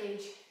my rib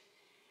cage.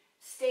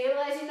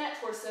 Stabilizing that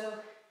torso.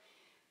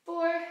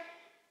 4,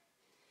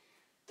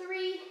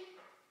 3,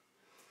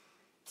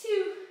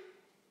 2,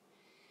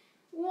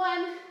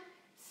 1.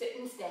 Sit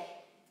and stay.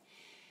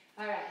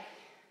 All right.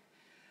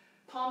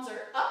 Palms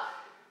are up.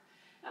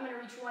 I'm going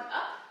to reach one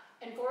up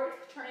and forward,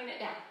 turning it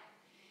down.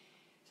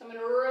 So I'm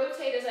going to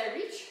rotate as I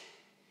reach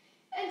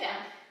and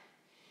down.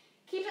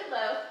 Keep it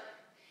low.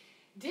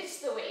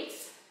 Ditch the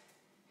weights,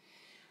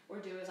 or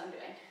do as I'm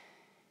doing.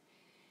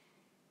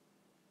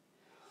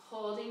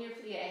 Holding your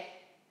plie.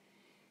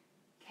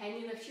 Can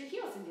you lift your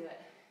heels and do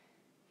it?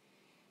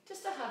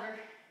 Just a hover.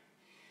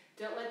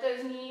 Don't let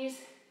those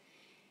knees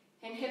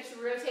and hips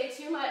rotate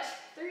too much.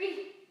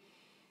 3,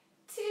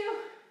 2,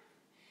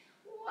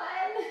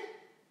 1.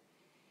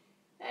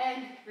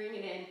 And bring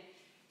it in.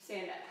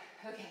 Stand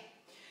up. Okay.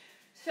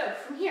 So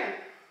from here,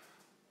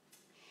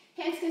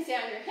 hands can stay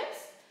on your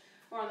hips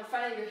or on the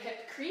front of your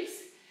hip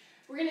crease.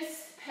 We're going to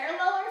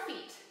parallel our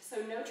feet, so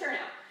no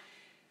turnout.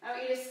 I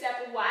want you to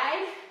step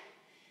wide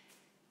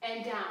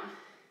and down.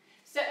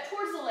 Step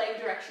towards the leg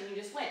direction you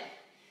just went.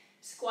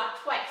 Squat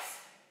twice.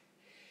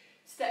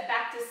 Step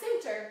back to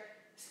center,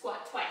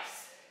 squat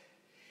twice.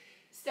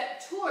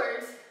 Step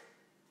towards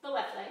the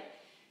left leg,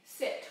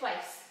 sit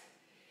twice.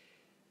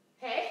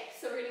 Okay,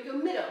 so we're going to go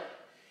middle,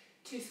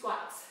 2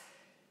 squats.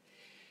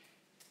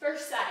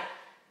 First side,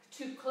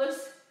 2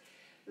 close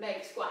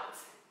leg squats.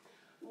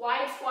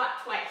 Wide squat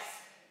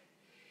twice.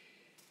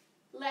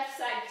 Left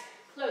side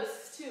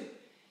close, 2.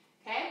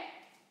 Okay?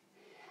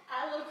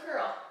 Add a little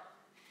curl.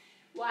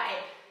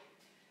 Wide.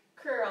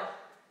 Curl.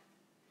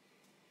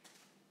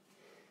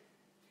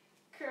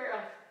 Curl.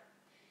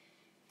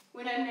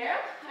 When I'm narrow,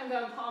 I'm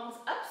going palms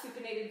up,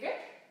 supinated grip.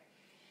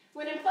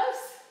 When I'm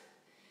close,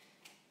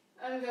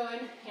 I'm going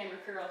hammer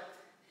curl.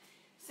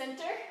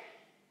 Center.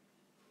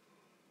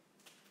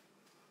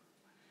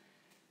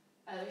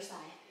 Other side.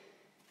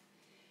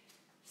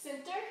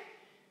 Center.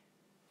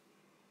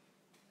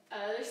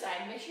 Other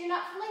side. Make sure you're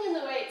not flinging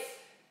the weights.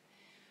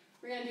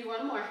 We're going to do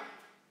one more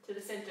to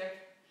the center.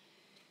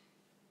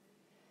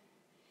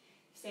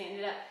 Stand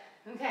it up.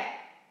 Okay.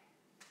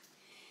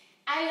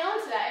 Adding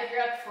on to that, if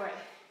you're up for it.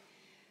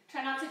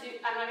 Try not to do,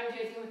 I'm not going to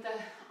do anything with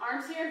the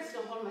arms here. I'm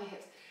still holding my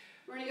hips.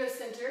 We're going to go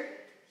center,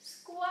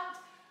 squat,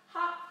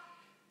 hop,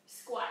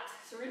 squat.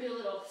 So we're going to do a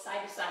little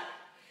side to side.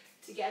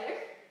 Together,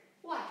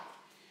 wide.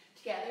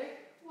 Together,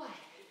 wide.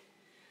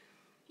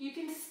 You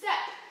can step,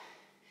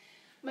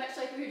 much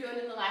like we were doing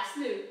in the last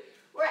move,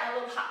 or add a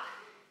little hop.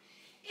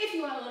 If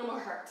you want a little more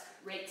heart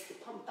rate,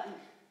 pump button.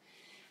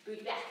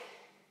 Booty back.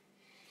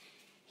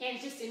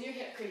 Hands just in your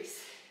hip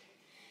crease,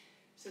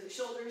 so the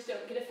shoulders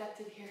don't get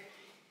affected here.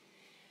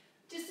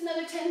 Just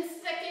another 10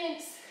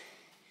 seconds.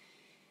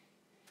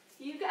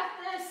 You got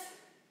this.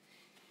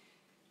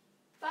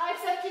 5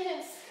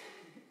 seconds.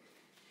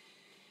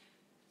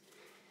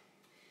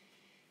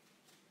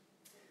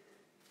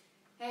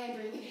 And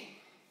bring it in.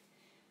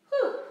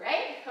 Whew,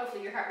 right?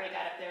 Hopefully your heart rate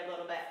got up there a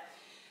little bit.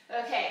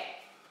 Okay,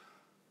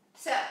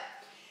 so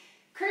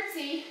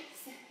curtsy,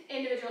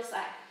 individual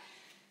side.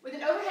 With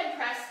an overhead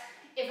press,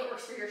 if it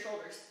works for your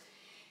shoulders.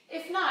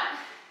 If not,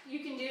 you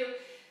can do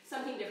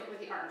something different with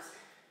the arms.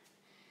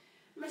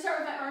 I'm going to start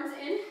with my arms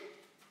in.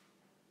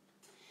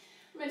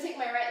 I'm going to take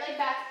my right leg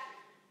back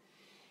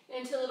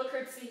into a little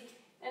curtsy,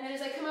 and then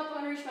as I come up, I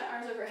want to reach my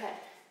arms overhead.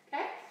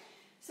 Okay?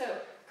 So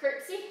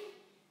curtsy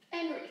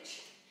and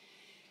reach.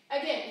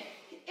 Again,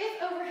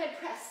 if overhead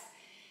press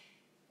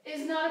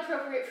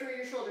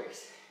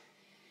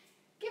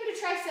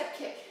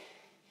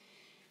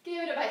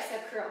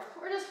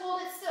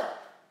hold it still.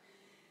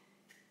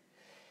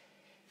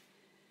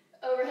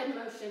 Overhead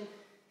motion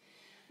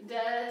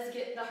does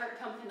get the heart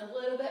pumping a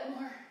little bit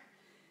more.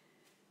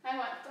 I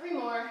want 3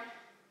 more.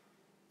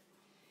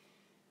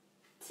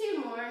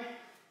 2 more.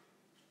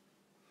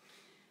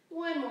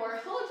 1 more.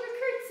 Hold your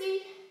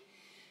curtsy.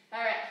 All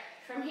right,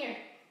 from here,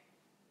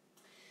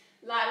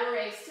 lateral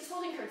raise, just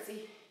holding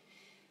curtsy.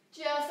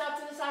 Just out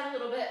to the side a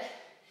little bit.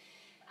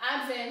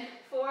 Abs in.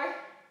 4,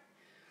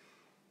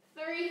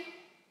 3,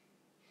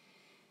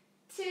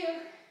 2,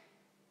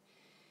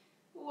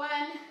 1.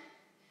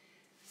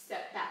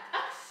 Step back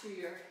up to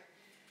your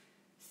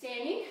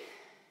standing.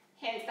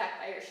 Hands back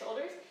by your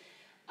shoulders.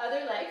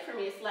 Other leg, for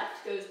me, is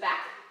left, goes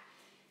back.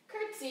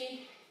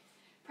 Curtsy.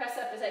 Press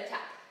up as I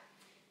tap.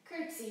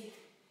 Curtsy.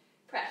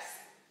 Press.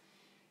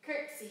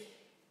 Curtsy.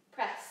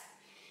 Press.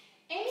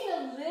 Aiming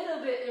a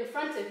little bit in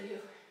front of you,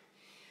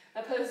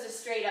 opposed to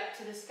straight up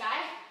to the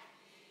sky,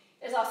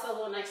 is also a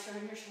little nicer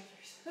on your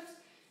shoulders.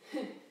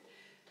 Oops.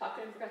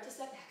 Talking and forgot to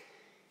step back.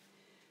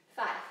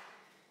 5,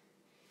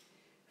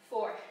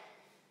 4,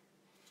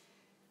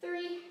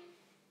 3,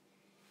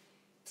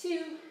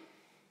 2,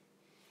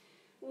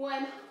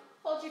 1.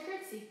 Hold your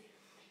curtsy.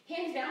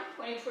 Hands down,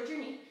 pointing towards your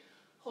knee.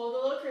 Hold a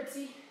little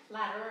curtsy.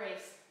 Lateral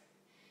raise.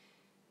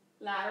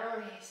 Lateral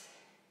raise.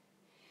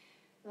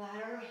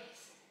 Lateral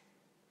raise.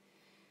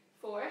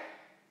 4,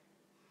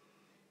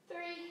 3,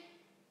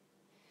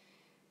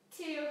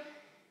 2,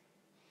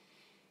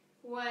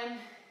 1.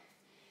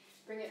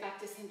 Bring it back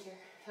to center.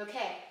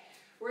 Okay,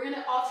 we're going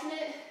to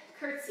alternate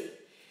curtsy.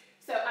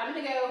 So I'm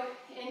going to go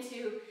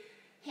into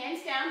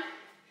hands down,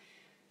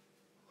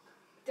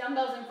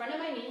 dumbbells in front of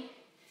my knee,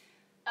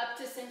 up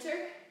to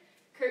center,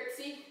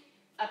 curtsy,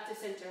 up to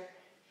center.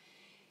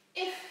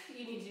 If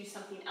you need to do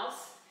something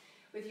else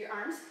with your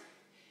arms,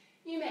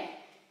 you may.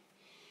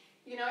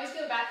 You can always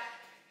go back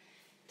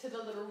to the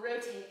little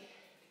rotate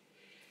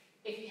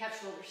if you have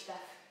shoulder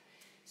stuff.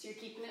 So you're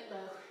keeping it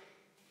low.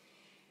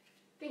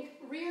 Think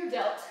rear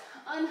delt,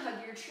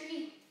 unhug your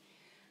tree.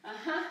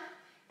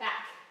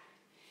 Back,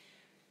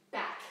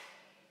 back.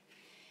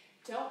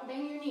 Don't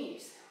bang your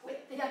knees with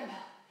the dumbbell.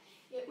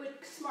 It would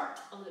smart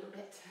a little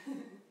bit.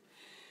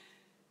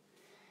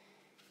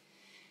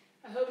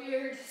 I hope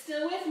you're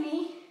still with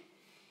me.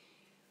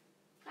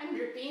 I'm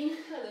dripping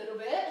a little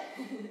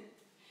bit.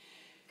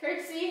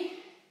 Curtsy,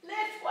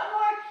 lift, 1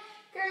 more.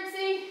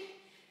 Curtsy,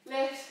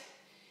 lift,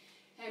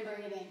 and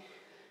bring it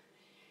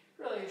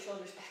in. Roll your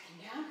shoulders back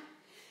and down.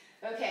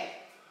 Okay,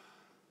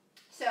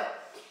 so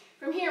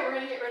from here we're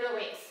going to get rid of the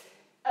weights.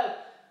 Oh,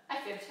 I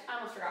fibbed, I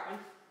almost forgot one.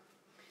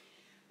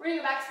 We're going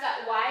to go back to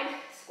that wide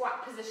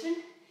squat position,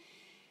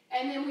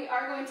 and then we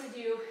are going to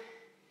do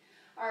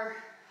our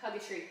hug a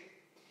tree.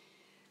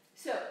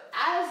 So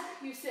as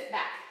you sit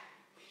back,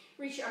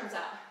 reach your arms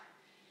out,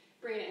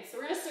 bring it in. So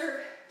we're going to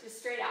serve just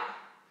straight out.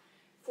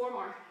 4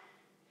 more.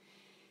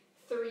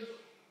 3,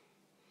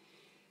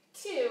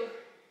 2,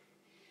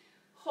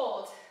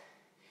 hold.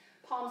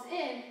 Palms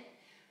in,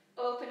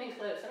 open and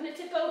close. I'm going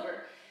to tip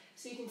over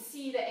so you can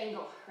see the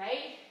angle,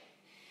 right?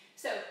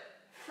 So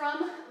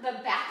from the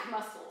back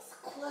muscles,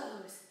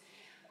 close,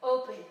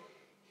 open.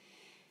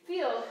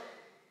 Feel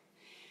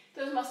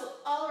those muscles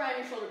all around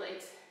your shoulder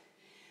blades.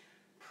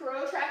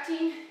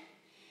 Protracting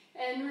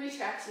and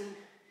retracting,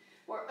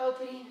 or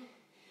opening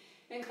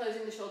and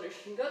closing the shoulders.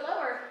 You can go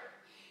lower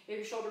if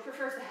your shoulder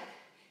prefers that.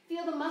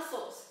 Feel the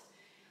muscles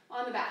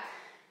on the back.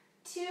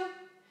 2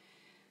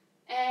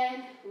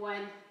 and 1,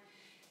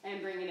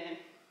 and bring it in.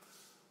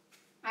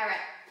 All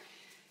right,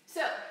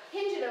 so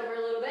hinge it over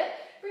a little bit.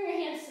 Bring your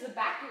hands to the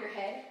back of your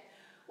head.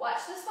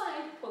 Watch the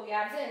spine, pull the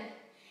abs in,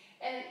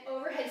 and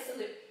overhead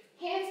salute.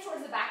 Hands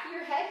towards the back of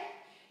your head,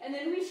 and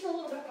then reach a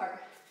little bit apart.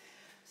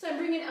 So I'm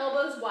bringing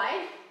elbows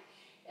wide,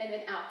 and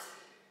then out.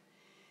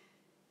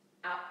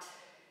 Out.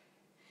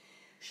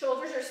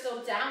 Shoulders are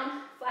still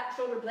down, flat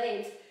shoulder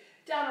blades,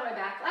 down on my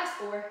back. Last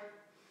 4,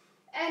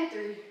 and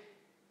 3,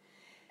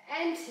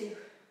 and 2,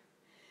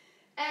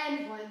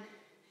 and 1,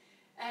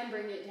 and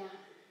bring it down.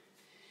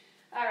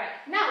 All right,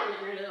 now we're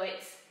getting rid of the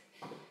weights.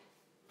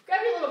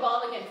 Grab your little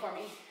ball again for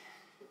me.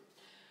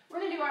 We're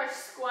gonna do our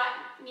squat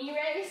knee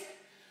raise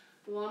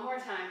 1 more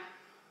time,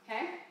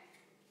 okay?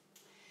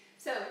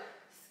 So,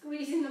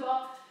 squeezing the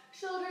ball,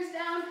 shoulders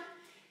down,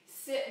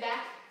 sit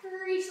back,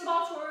 reach the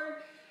ball forward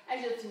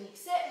as you lift the knee.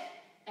 Sit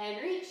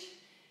and reach,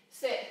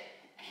 sit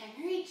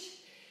and reach.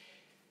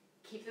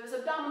 Keep those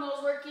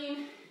abdominals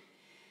working.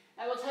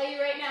 I will tell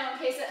you right now, in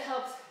case it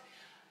helps,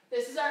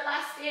 this is our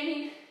last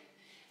standing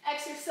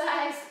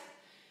exercise.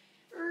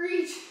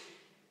 Reach,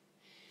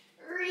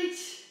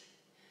 reach,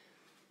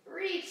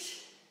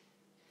 reach.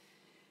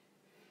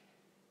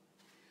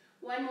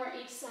 1 more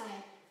each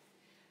side.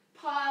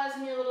 Pause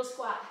in your little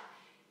squat.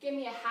 Give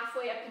me a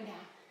halfway up and down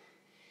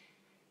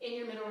in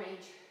your middle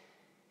range.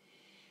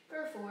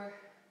 For 4,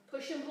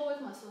 push and pull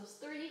with muscles.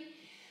 3,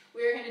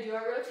 we're going to do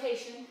our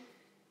rotation.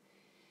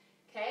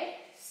 Okay,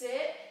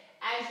 sit.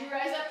 As you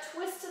rise up,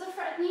 twist to the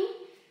front knee,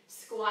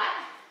 squat,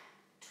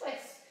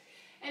 twist.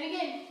 And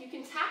again, you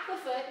can tap the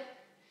foot,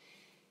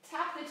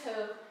 tap the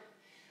toe,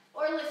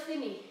 or lift the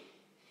knee.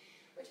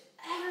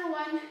 Whichever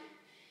one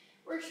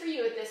works for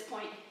you at this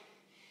point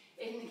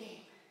in the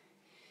game.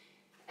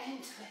 And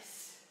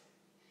twist.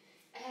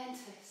 And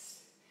twist.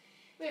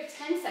 We have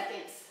 10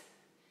 seconds.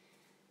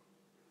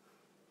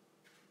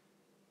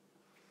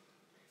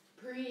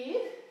 Breathe,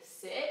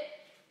 sit,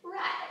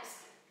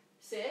 rise.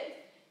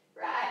 Sit,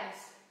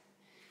 rise.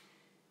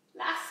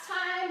 Last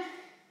time.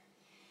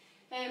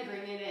 And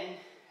bring it in.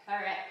 All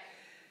right,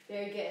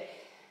 very good.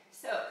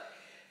 So,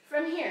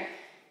 from here,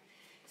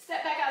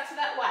 step back out to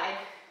that wide.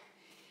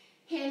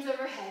 Hands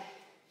overhead.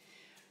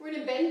 We're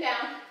gonna bend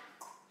down,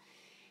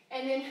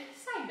 and then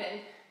side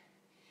bend.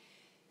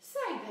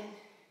 Side bend.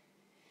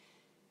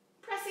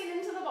 Pressing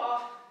into the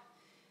ball,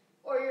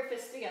 or your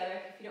fists together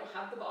if you don't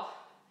have the ball.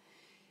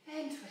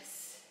 And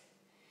twist.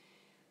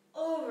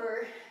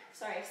 Over,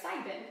 sorry,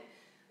 side bend.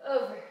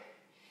 Over,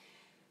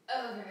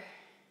 over.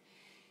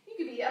 You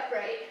could be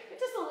upright, but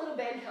just a little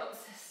bend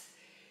helps us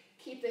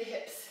keep the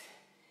hips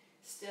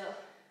still.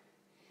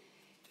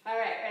 All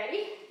right,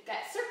 ready?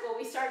 That circle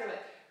we started with.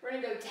 We're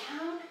gonna go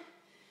down,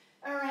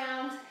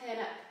 around, and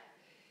up.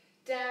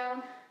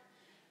 Down,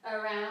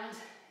 around,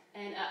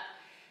 and up.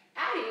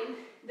 Adding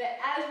that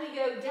as we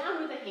go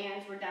down with the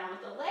hands, we're down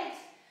with the legs,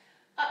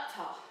 up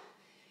tall.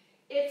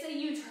 It's a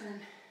U-turn.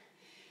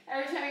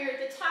 Every time you're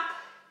at the top,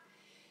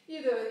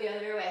 you go the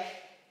other way.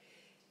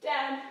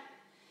 Down.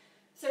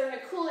 So we're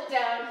gonna cool it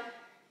down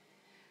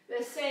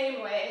the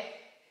same way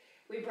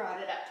we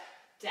brought it up.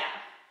 Down,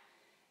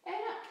 and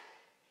up,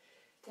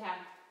 down,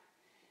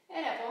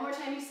 and up. One more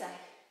time each side.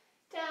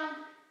 Down,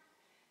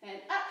 and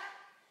up,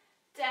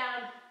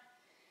 down,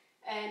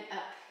 and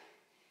up,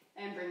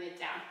 and bring it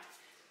down.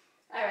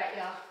 All right,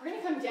 y'all, we're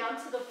gonna come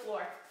down to the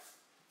floor.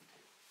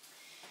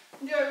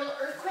 Do our little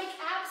earthquake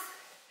abs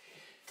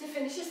to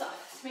finish this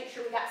off, to make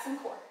sure we got some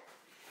core.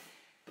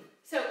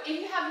 So if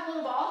you have a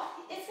little ball,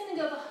 it's gonna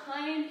go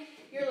behind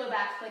your low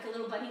back like a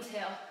little bunny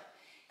tail,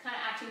 kind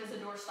of acting as a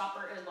door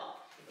stopper as well.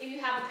 If you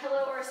have a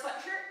pillow or a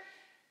sweatshirt,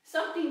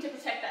 something to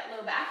protect that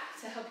low back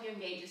to help you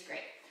engage is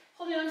great.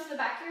 Holding on to the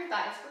back of your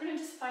thighs, we're gonna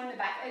just find the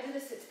back edge of the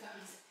sits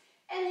bones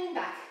and lean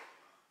back.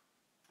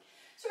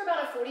 So we're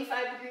about a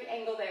 45-degree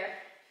angle there.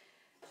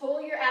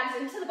 Pull your abs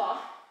into the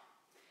ball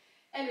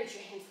and reach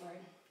your hands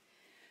forward.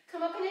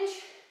 Come up an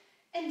inch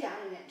and down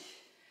an inch.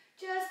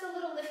 Just a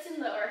little lift and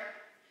lower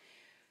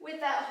with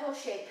that whole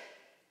shape.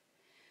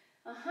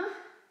 4,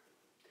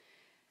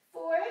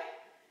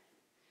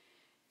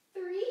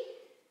 3,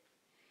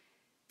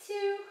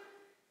 2,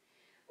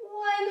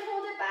 1.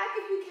 Hold it back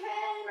if you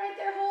can. Right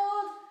there,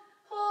 hold.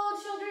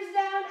 Hold, shoulders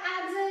down,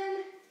 abs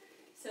in.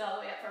 Sit all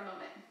the way up for a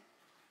moment.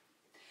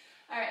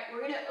 All right,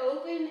 we're gonna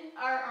open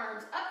our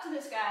arms up to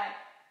the sky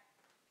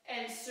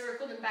and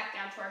circle them back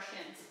down to our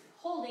shins,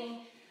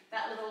 holding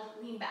that little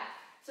lean back.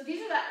 So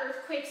these are that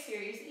earthquake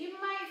series. You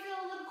might feel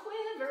a little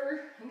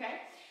quiver,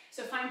 okay?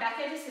 So find back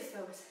edge of sits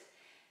bones.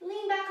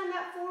 Lean back on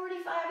that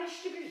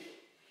 45-ish degree.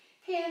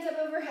 Hands up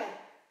overhead.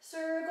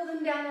 Circle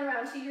them down and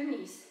around to your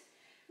knees.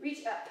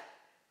 Reach up.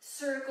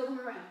 Circle them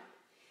around.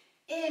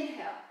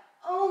 Inhale.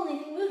 Only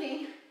thing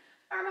moving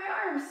are my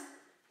arms.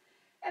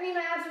 I mean,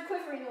 my abs are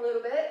quivering a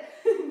little bit,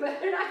 but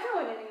they're not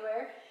going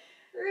anywhere.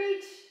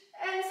 Reach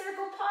and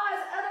circle.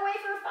 Pause. Other way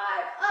for 5.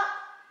 Up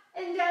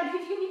and down.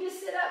 If you need to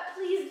sit up,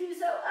 please do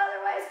so.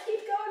 Otherwise,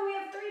 keep going. We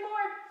have 3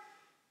 more.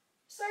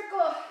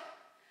 Circle.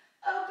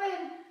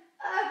 Open.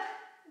 Up.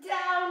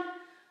 Down.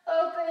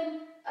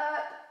 Open.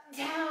 Up.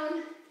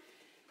 Down.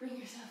 Bring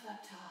yourself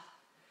up tall.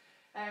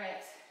 All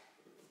right.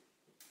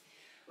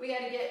 We got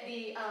to get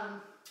the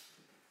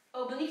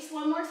obliques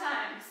one more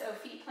time. So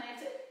feet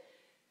planted.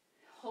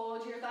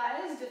 Hold your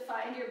thighs to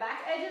find your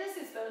back edge of the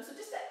sits bone. So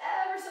just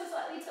ever so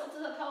slightly tilt to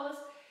the pelvis.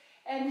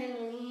 And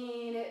then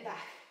lean it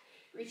back.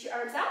 Reach your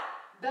arms out.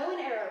 Bow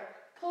and arrow.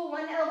 Pull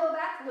one elbow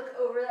back. Look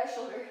over that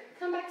shoulder.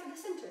 Come back to the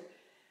center.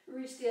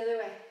 Reach the other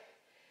way.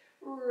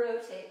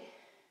 Rotate.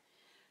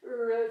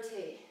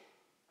 Rotate.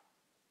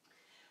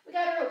 We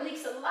got our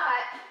obliques a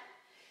lot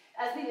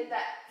as we did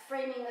that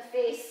framing the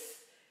face,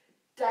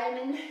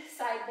 diamond,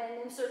 side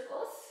bend in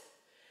circles.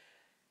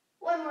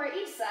 One more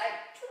each side.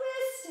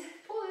 Twist.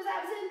 Pull those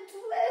abs in.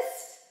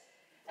 Twist.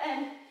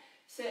 And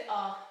sit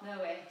all the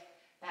way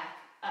back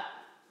up.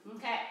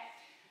 Okay.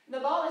 The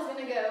ball is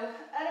going to go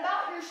at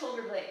about your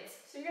shoulder blades.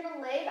 So you're going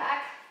to lay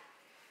back.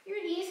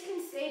 Your knees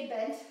can stay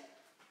bent.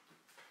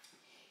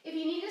 If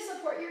you need to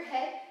support your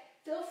head,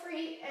 feel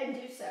free and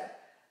do so.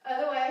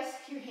 Otherwise,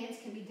 your hands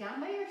can be down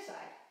by your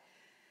side.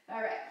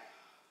 All right.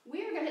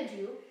 We are going to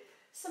do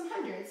some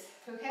hundreds,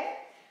 okay,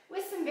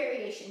 with some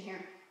variation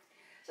here.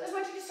 So I just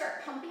want you to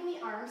start pumping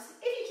the arms,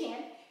 if you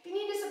can. If you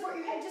need to support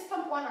your head, just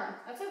pump one arm.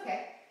 That's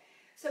okay.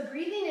 So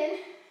breathing in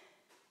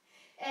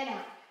and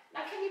out.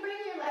 Now can you bring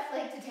your left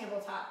leg to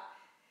tabletop?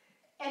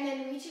 And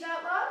then reach it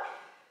out long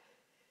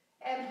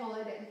and pull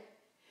it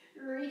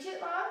in. Reach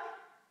it long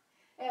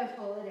and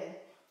pull it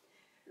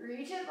in.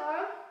 Reach it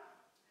long,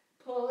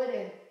 pull it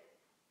in.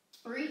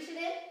 Reach it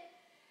in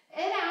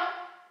and out.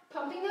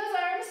 Pumping those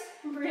arms,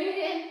 bring it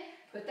in.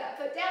 Put that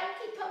foot down,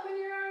 keep pumping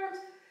your arms.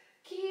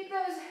 Keep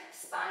those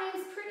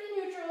spines pretty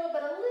neutral,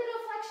 but a little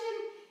flexion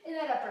in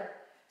that upper.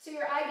 So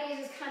your eye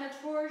gaze is kind of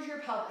towards your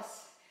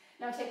pelvis.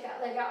 Now take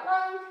that leg out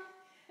long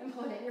and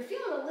pull it in. You're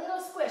feeling a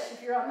little squish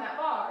if you're on that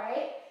ball,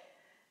 right?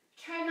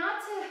 Try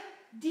not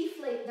to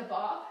deflate the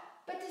ball,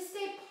 but to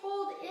stay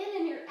pulled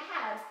in your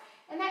abs,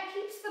 and that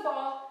keeps the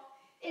ball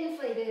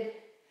inflated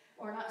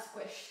or not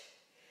squished.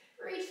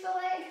 Reach the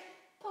leg,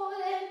 pull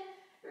it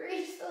in,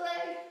 reach the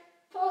leg,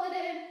 pull it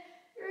in,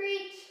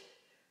 reach,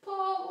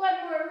 pull,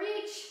 one more,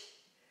 reach,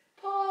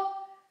 pull,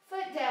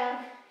 foot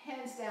down,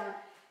 hands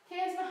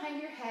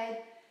behind your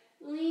head,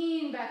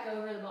 lean back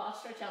over the ball,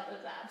 stretch out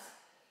those abs.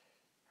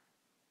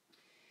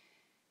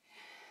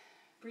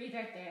 Breathe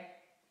right there.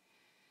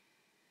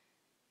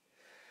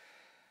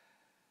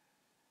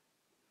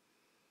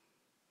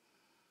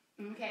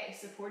 Okay,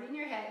 supporting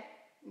your head,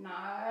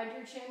 nod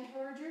your chin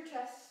towards your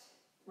chest,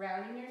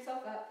 rounding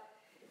yourself up,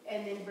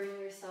 and then bring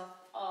yourself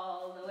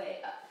all the way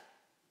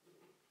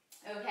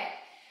up. Okay,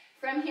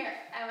 from here,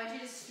 I want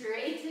you to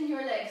straighten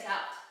your legs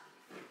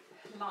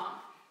out long.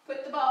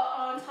 Put the ball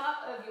on top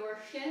of your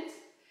shins,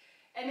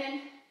 and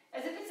then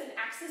as if it's an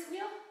axis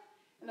wheel,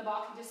 and the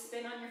ball can just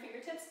spin on your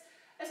fingertips,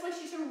 I just want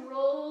you to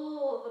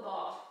roll the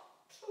ball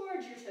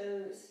towards your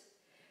toes,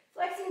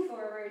 flexing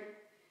forward,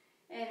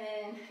 and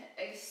then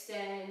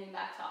extending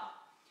back tall.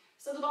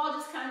 So the ball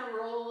just kind of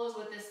rolls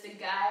with us to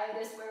guide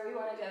us where we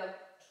want to go.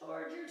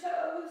 Towards your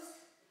toes,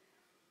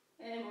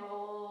 and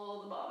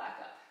roll the ball back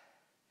up.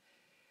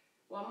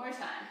 One more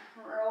time.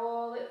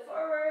 Roll it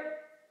forward,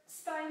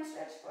 spine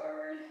stretch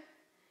forward,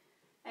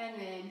 and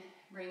then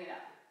bring it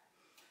up.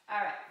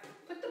 All right,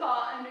 put the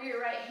ball under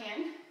your right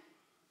hand,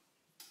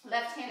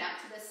 left hand out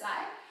to the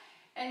side,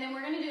 and then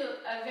we're going to do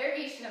a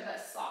variation of a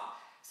saw.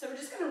 So we're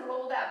just going to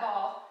roll that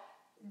ball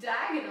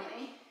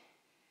diagonally,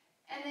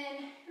 and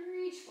then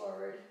reach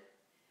forward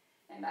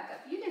and back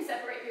up. You can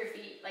separate your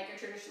feet like a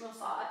traditional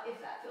saw if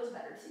that feels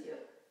better to you.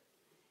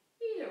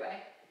 Either way,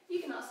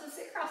 you can also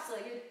sit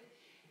cross-legged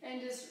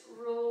and just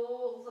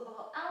roll the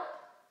ball out,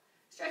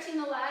 stretching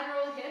the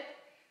lateral hip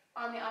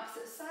on the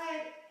opposite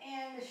side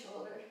and the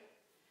shoulder,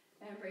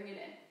 and bring it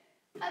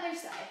in. Other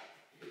side.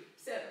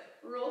 So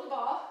roll the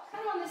ball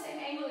kind of on the same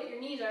angle that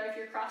your knees are if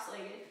you're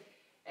cross-legged,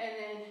 and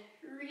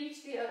then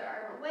reach the other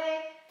arm away.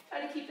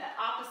 Try to keep that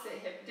opposite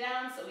hip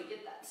down so we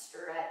get that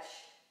stretch.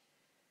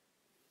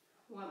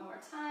 One more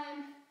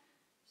time.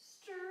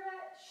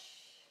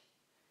 Stretch.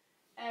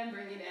 And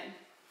bring it in.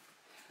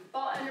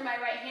 Ball under my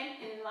right hand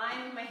in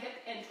line with my hip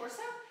and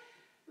torso.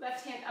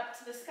 Left hand up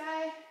to the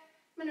sky.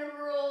 I'm going to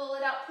roll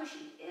it out,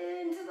 pushing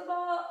into the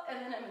ball, and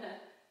then I'm going to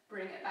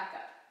bring it back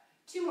up.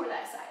 Two more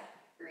that side.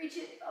 Reach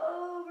it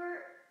over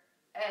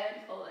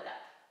and pull it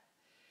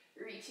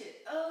up. Reach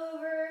it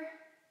over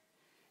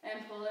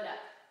and pull it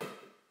up.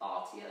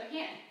 Ball to the other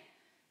hand.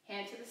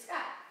 Hand to the sky.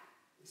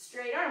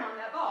 Straight arm on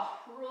that ball.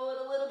 Roll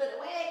it a little bit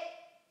away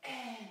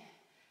and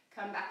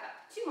come back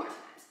up. Two more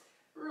times.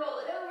 Roll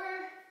it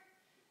over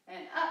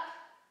and up.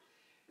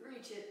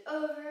 Reach it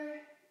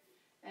over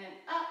and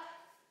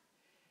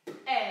up.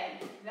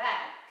 And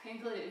that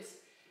concludes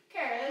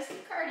Kara's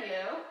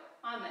cardio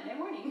on Monday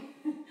morning.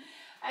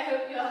 I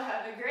hope you all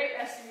have a great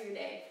rest of your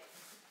day.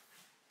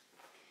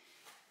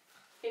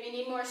 If you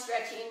need more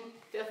stretching,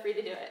 feel free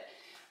to do it.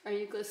 Are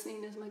you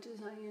glistening as much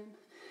as I am?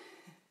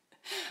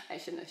 I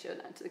shouldn't have showed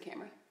that to the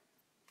camera.